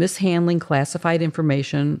crimes of mishandling classified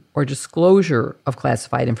information or disclosure of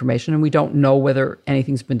classified information? And we don't know whether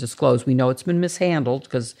anything's been disclosed. We know it's been mishandled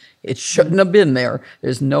because it shouldn't have been there.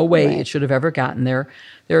 There's no way it should have ever gotten there.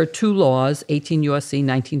 There are two laws, 18 U.S.C.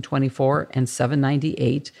 1924 and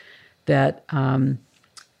 798, that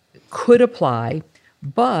could apply,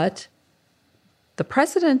 but the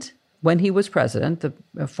president, when he was president,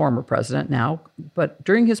 the former president now, but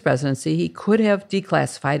during his presidency, he could have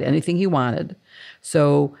declassified anything he wanted.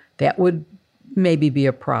 So that would maybe be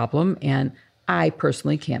a problem. And I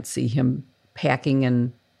personally can't see him packing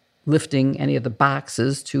and lifting any of the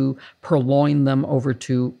boxes to purloin them over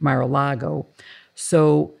to Mar-a-Lago.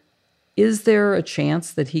 So is there a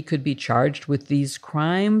chance that he could be charged with these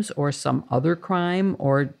crimes or some other crime,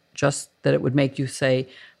 or just that it would make you say,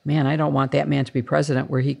 man, I don't want that man to be president,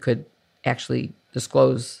 where he could actually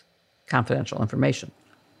disclose confidential information?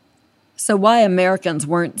 So why Americans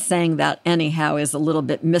weren't saying that anyhow is a little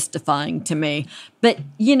bit mystifying to me. But,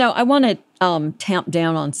 I want to tamp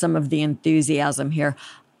down on some of the enthusiasm here.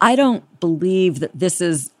 I don't believe that this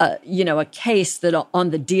is, a case that on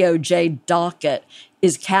the DOJ docket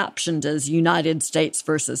is captioned as United States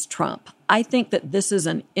versus Trump. I think that this is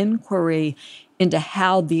an inquiry into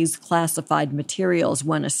how these classified materials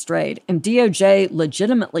went astray. And DOJ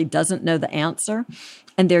legitimately doesn't know the answer.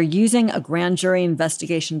 And they're using a grand jury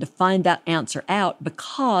investigation to find that answer out,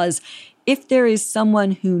 because if there is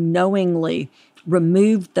someone who knowingly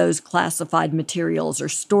removed those classified materials or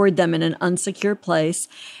stored them in an unsecure place,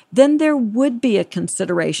 then there would be a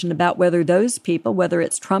consideration about whether those people, whether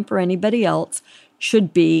it's Trump or anybody else,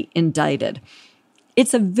 should be indicted.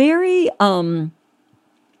 It's a very,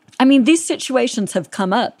 these situations have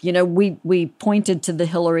come up. We pointed to the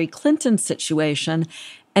Hillary Clinton situation,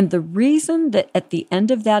 and the reason that at the end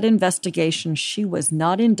of that investigation she was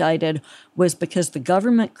not indicted was because the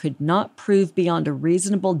government could not prove beyond a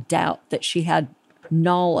reasonable doubt that she had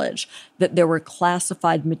knowledge that there were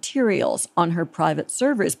classified materials on her private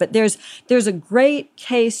servers. But there's a great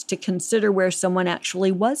case to consider where someone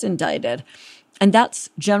actually was indicted, and that's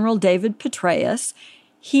General David Petraeus.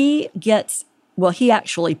 He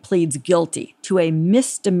actually pleads guilty to a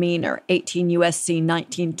misdemeanor 18 U.S.C.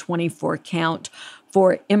 1924 count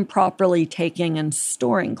for improperly taking and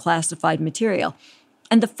storing classified material.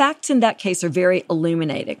 And the facts in that case are very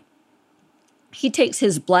illuminating. He takes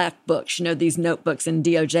his black books, these notebooks in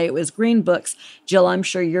DOJ, it was green books. Jill, I'm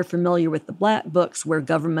sure you're familiar with the black books where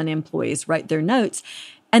government employees write their notes.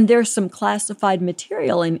 And there's some classified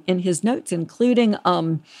material in his notes, including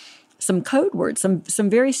some code words, some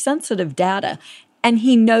very sensitive data. And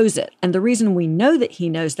he knows it. And the reason we know that he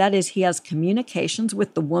knows that is he has communications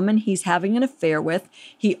with the woman he's having an affair with.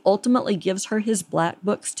 He ultimately gives her his black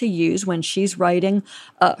books to use when she's writing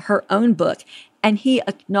her own book. And he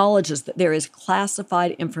acknowledges that there is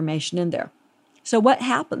classified information in there. So what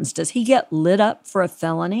happens? Does he get lit up for a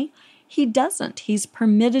felony? He doesn't. He's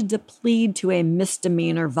permitted to plead to a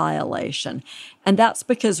misdemeanor violation. And that's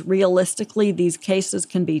because realistically, these cases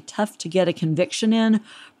can be tough to get a conviction in.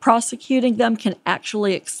 Prosecuting them can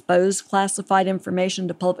actually expose classified information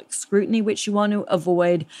to public scrutiny, which you want to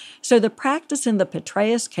avoid. So the practice in the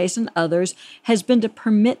Petraeus case and others has been to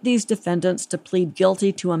permit these defendants to plead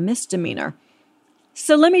guilty to a misdemeanor.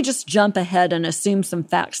 So let me just jump ahead and assume some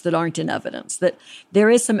facts that aren't in evidence, that there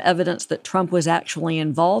is some evidence that Trump was actually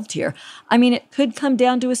involved here. I mean, it could come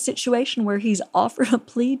down to a situation where he's offered a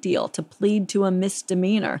plea deal to plead to a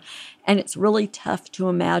misdemeanor. And it's really tough to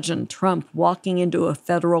imagine Trump walking into a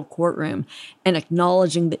federal courtroom and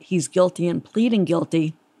acknowledging that he's guilty and pleading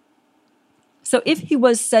guilty. So if he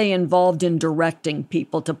was, say, involved in directing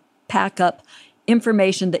people to pack up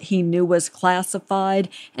information that he knew was classified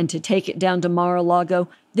and to take it down to Mar-a-Lago,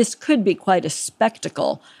 this could be quite a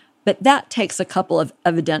spectacle. But that takes a couple of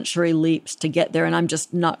evidentiary leaps to get there, and I'm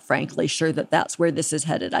just not frankly sure that that's where this is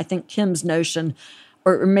headed. I think Kim's notion,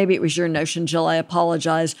 or maybe it was your notion, Jill, I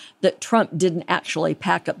apologize, that Trump didn't actually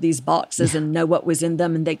pack up these boxes and know what was in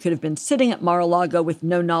them, and they could have been sitting at Mar-a-Lago with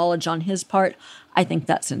no knowledge on his part. I think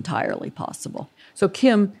that's entirely possible. So,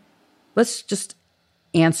 Kim, let's just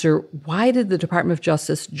answer, why did the Department of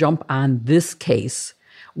Justice jump on this case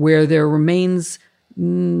where there remains,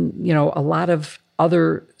 a lot of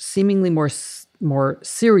other seemingly more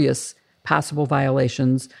serious possible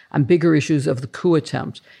violations on bigger issues of the coup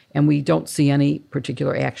attempt, and we don't see any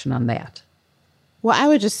particular action on that? Well, I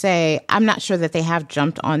would just say I'm not sure that they have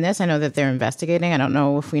jumped on this. I know that they're investigating. I don't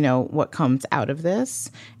know if we know what comes out of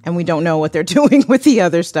this, and we don't know what they're doing with the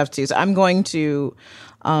other stuff too. So I'm going to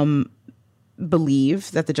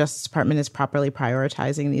believe that the Justice Department is properly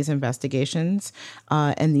prioritizing these investigations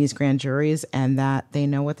and these grand juries, and that they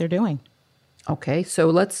know what they're doing. Okay,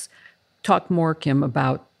 so let's talk more, Kim,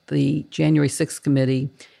 about the January 6th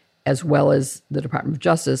committee as well as the Department of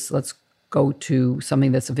Justice. Let's go to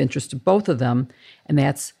something that's of interest to both of them, and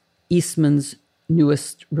that's Eastman's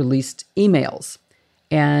newest released emails.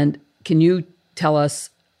 And can you tell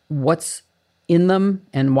us what's in them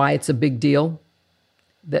and why it's a big deal?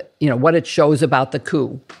 That, what it shows about the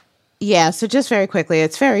coup. Yeah, so just very quickly,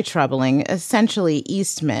 it's very troubling. Essentially,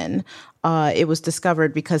 Eastman, it was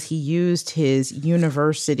discovered because he used his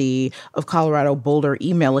University of Colorado Boulder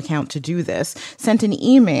email account to do this, sent an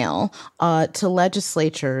email to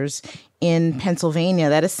legislatures in Pennsylvania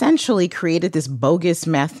that essentially created this bogus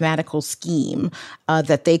mathematical scheme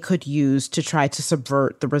that they could use to try to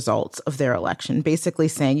subvert the results of their election, basically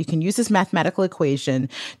saying you can use this mathematical equation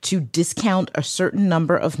to discount a certain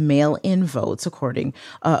number of mail-in votes.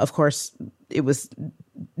 Of course, it was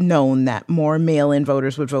known that more mail-in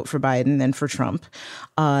voters would vote for Biden than for Trump,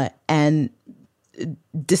 and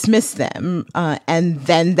dismiss them, and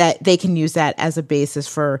then that they can use that as a basis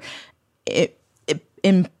for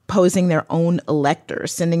imposing their own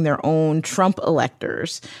electors, sending their own Trump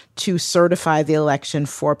electors to certify the election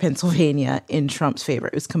for Pennsylvania in Trump's favor.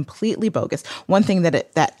 It was completely bogus. One thing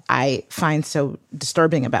that I find so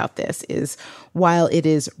disturbing about this is, while it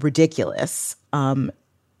is ridiculous,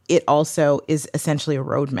 it also is essentially a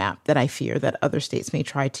roadmap that I fear that other states may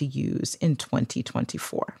try to use in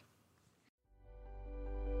 2024.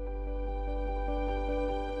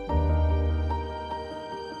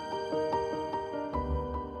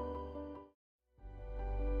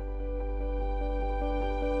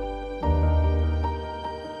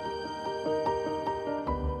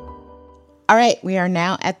 All right, we are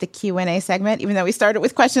now at the Q&A segment. Even though we started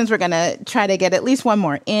with questions, we're going to try to get at least one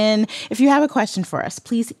more in. If you have a question for us,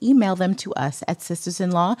 please email them to us at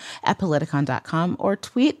sistersinlaw@politicon.com or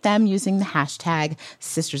tweet them using the hashtag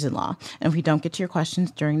sistersinlaw. And if we don't get to your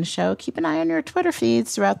questions during the show, keep an eye on your Twitter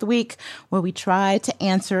feeds throughout the week, where we try to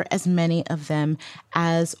answer as many of them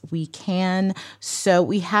as we can. So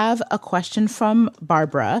we have a question from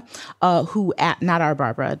Barbara, not our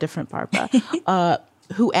Barbara, a different Barbara,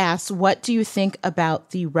 who asks, what do you think about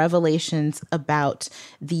the revelations about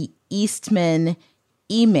the Eastman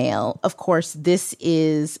email? Of course, this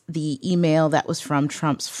is the email that was from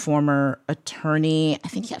Trump's former attorney. I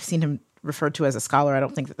think I've seen him referred to as a scholar. I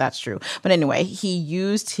don't think that that's true. But anyway, he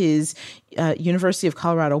used his University of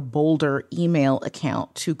Colorado Boulder email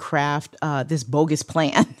account to craft this bogus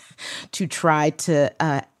plan to try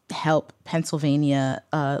to help Pennsylvania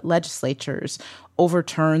legislatures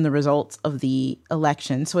overturn the results of the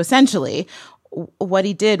election. So essentially, what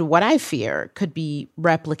he did, what I fear could be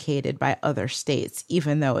replicated by other states,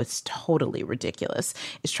 even though it's totally ridiculous,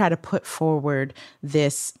 is try to put forward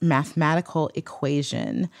this mathematical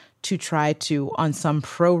equation to try to, on some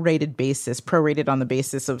prorated on the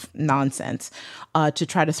basis of nonsense, to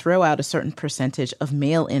try to throw out a certain percentage of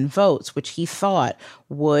mail-in votes, which he thought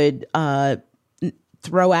would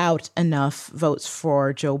throw out enough votes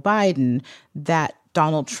for Joe Biden that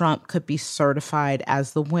Donald Trump could be certified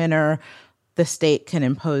as the winner. The state can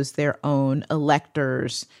impose their own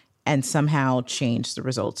electors and somehow change the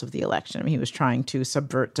results of the election. I mean, he was trying to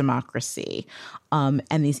subvert democracy. And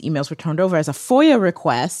these emails were turned over as a FOIA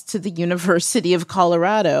request to the University of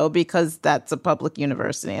Colorado because that's a public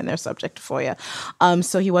university and they're subject to FOIA.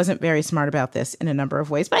 So he wasn't very smart about this in a number of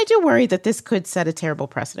ways. But I do worry that this could set a terrible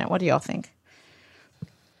precedent. What do y'all think?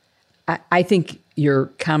 I think your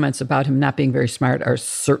comments about him not being very smart are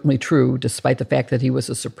certainly true, despite the fact that he was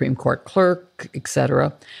a Supreme Court clerk, et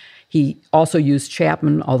cetera. He also used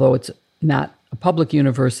Chapman, although it's not a public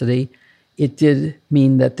university. It did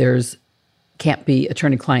mean that can't be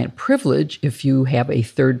attorney-client privilege if you have a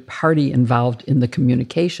third party involved in the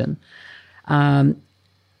communication.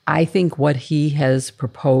 I think what he has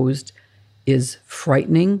proposed is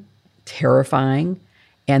frightening, terrifying,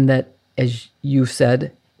 and that, as you've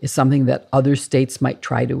said, is something that other states might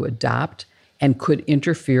try to adopt and could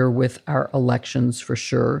interfere with our elections for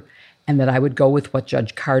sure. And that I would go with what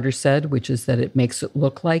Judge Carter said, which is that it makes it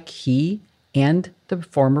look like he and the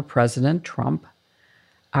former president, Trump,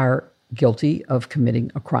 are guilty of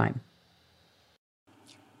committing a crime.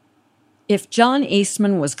 If John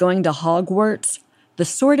Eastman was going to Hogwarts, the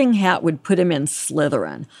Sorting Hat would put him in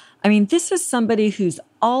Slytherin. I mean, this is somebody who's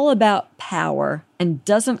all about power and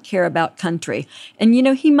doesn't care about country. And, you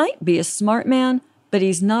know, he might be a smart man, but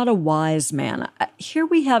he's not a wise man. Here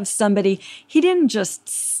we have somebody, he didn't just,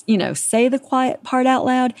 say the quiet part out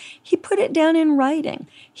loud. He put it down in writing.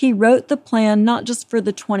 He wrote the plan, not just for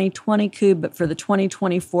the 2020 coup, but for the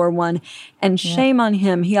 2024 one. And shame on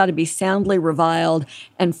him. He ought to be soundly reviled.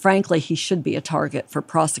 And frankly, he should be a target for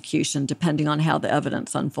prosecution, depending on how the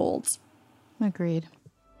evidence unfolds. Agreed.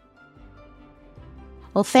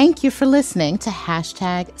 Well, thank you for listening to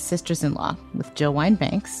 #SistersInLaw with Jill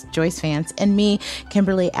Wine-Banks, Joyce Vance, and me,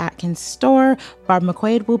 Kimberly Atkins Storr. Barb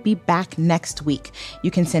McQuaid will be back next week.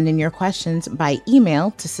 You can send in your questions by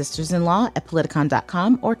email to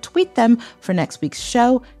sistersinlaw@politicon.com or tweet them for next week's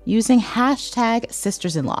show using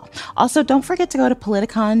 #SistersInLaw. Also, don't forget to go to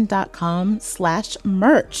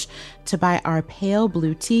politicon.com/merch to buy our pale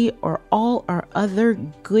blue tea or all our other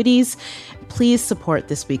goodies. Please support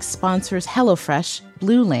this week's sponsors, HelloFresh,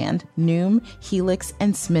 Blue Land, Noom, Helix,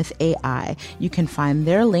 and Smith AI. You can find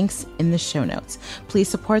their links in the show notes. Please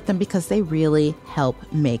support them because they really help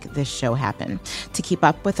make this show happen. To keep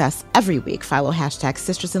up with us every week, follow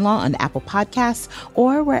 #SistersInLaw on Apple Podcasts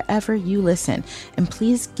or wherever you listen. And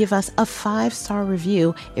please give us a 5-star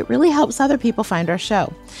review. It really helps other people find our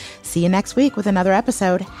show. See you next week with another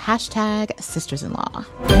episode, #SistersInLaw.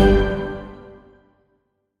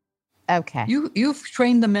 Okay. You've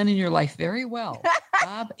trained the men in your life very well,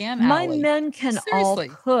 Bob and My Allie. men can all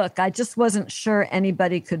cook. I just wasn't sure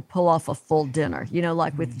anybody could pull off a full dinner,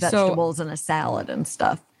 like with vegetables and a salad and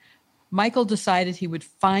stuff. Michael decided he would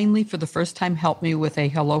finally, for the first time, help me with a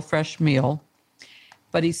HelloFresh meal.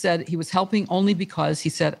 But he said he was helping only because he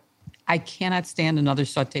said, I cannot stand another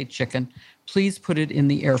sauteed chicken. Please put it in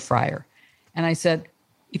the air fryer. And I said,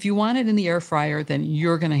 if you want it in the air fryer, then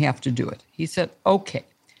you're going to have to do it. He said, okay.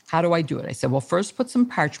 How do I do it? I said, well, first put some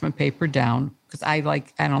parchment paper down because I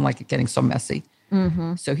don't like it getting so messy.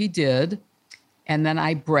 Mm-hmm. So he did. And then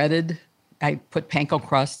I put panko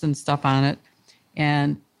crust and stuff on it.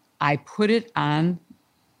 And I put it on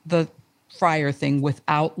the fryer thing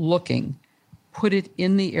without looking, put it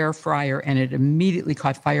in the air fryer, and it immediately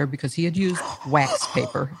caught fire because he had used wax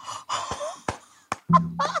paper.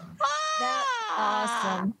 That's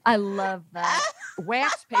awesome. I love that.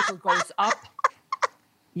 Wax paper goes up.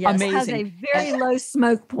 Yes, amazing. It has a very low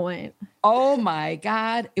smoke point. Oh my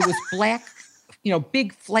God. It was black,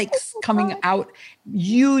 big flakes coming out,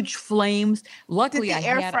 huge flames. Luckily, did the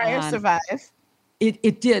air fryer survive?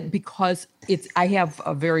 It did because I have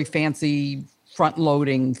a very fancy front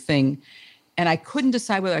loading thing. And I couldn't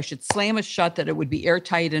decide whether I should slam it shut, that it would be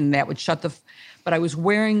airtight and that would shut but I was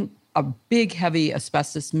wearing a big, heavy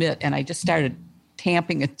asbestos mitt and I just started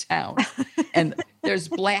tamping it down. And there's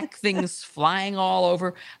black things flying all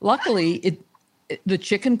over. Luckily, the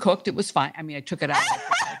chicken cooked. It was fine. I mean, I took it out. I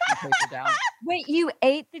put the paper down. Wait, you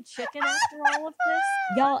ate the chicken after all of this?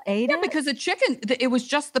 Y'all ate it? Yeah, because the chicken, it was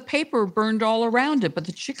just the paper burned all around it, but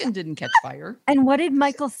the chicken didn't catch fire. And what did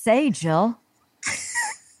Michael say, Jill?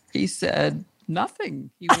 He said nothing.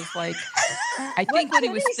 He was like, I think what he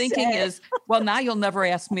was thinking is, well, now you'll never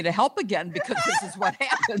ask me to help again because this is what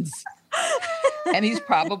happens. And he's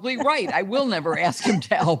probably right. I will never ask him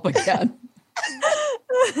to help again.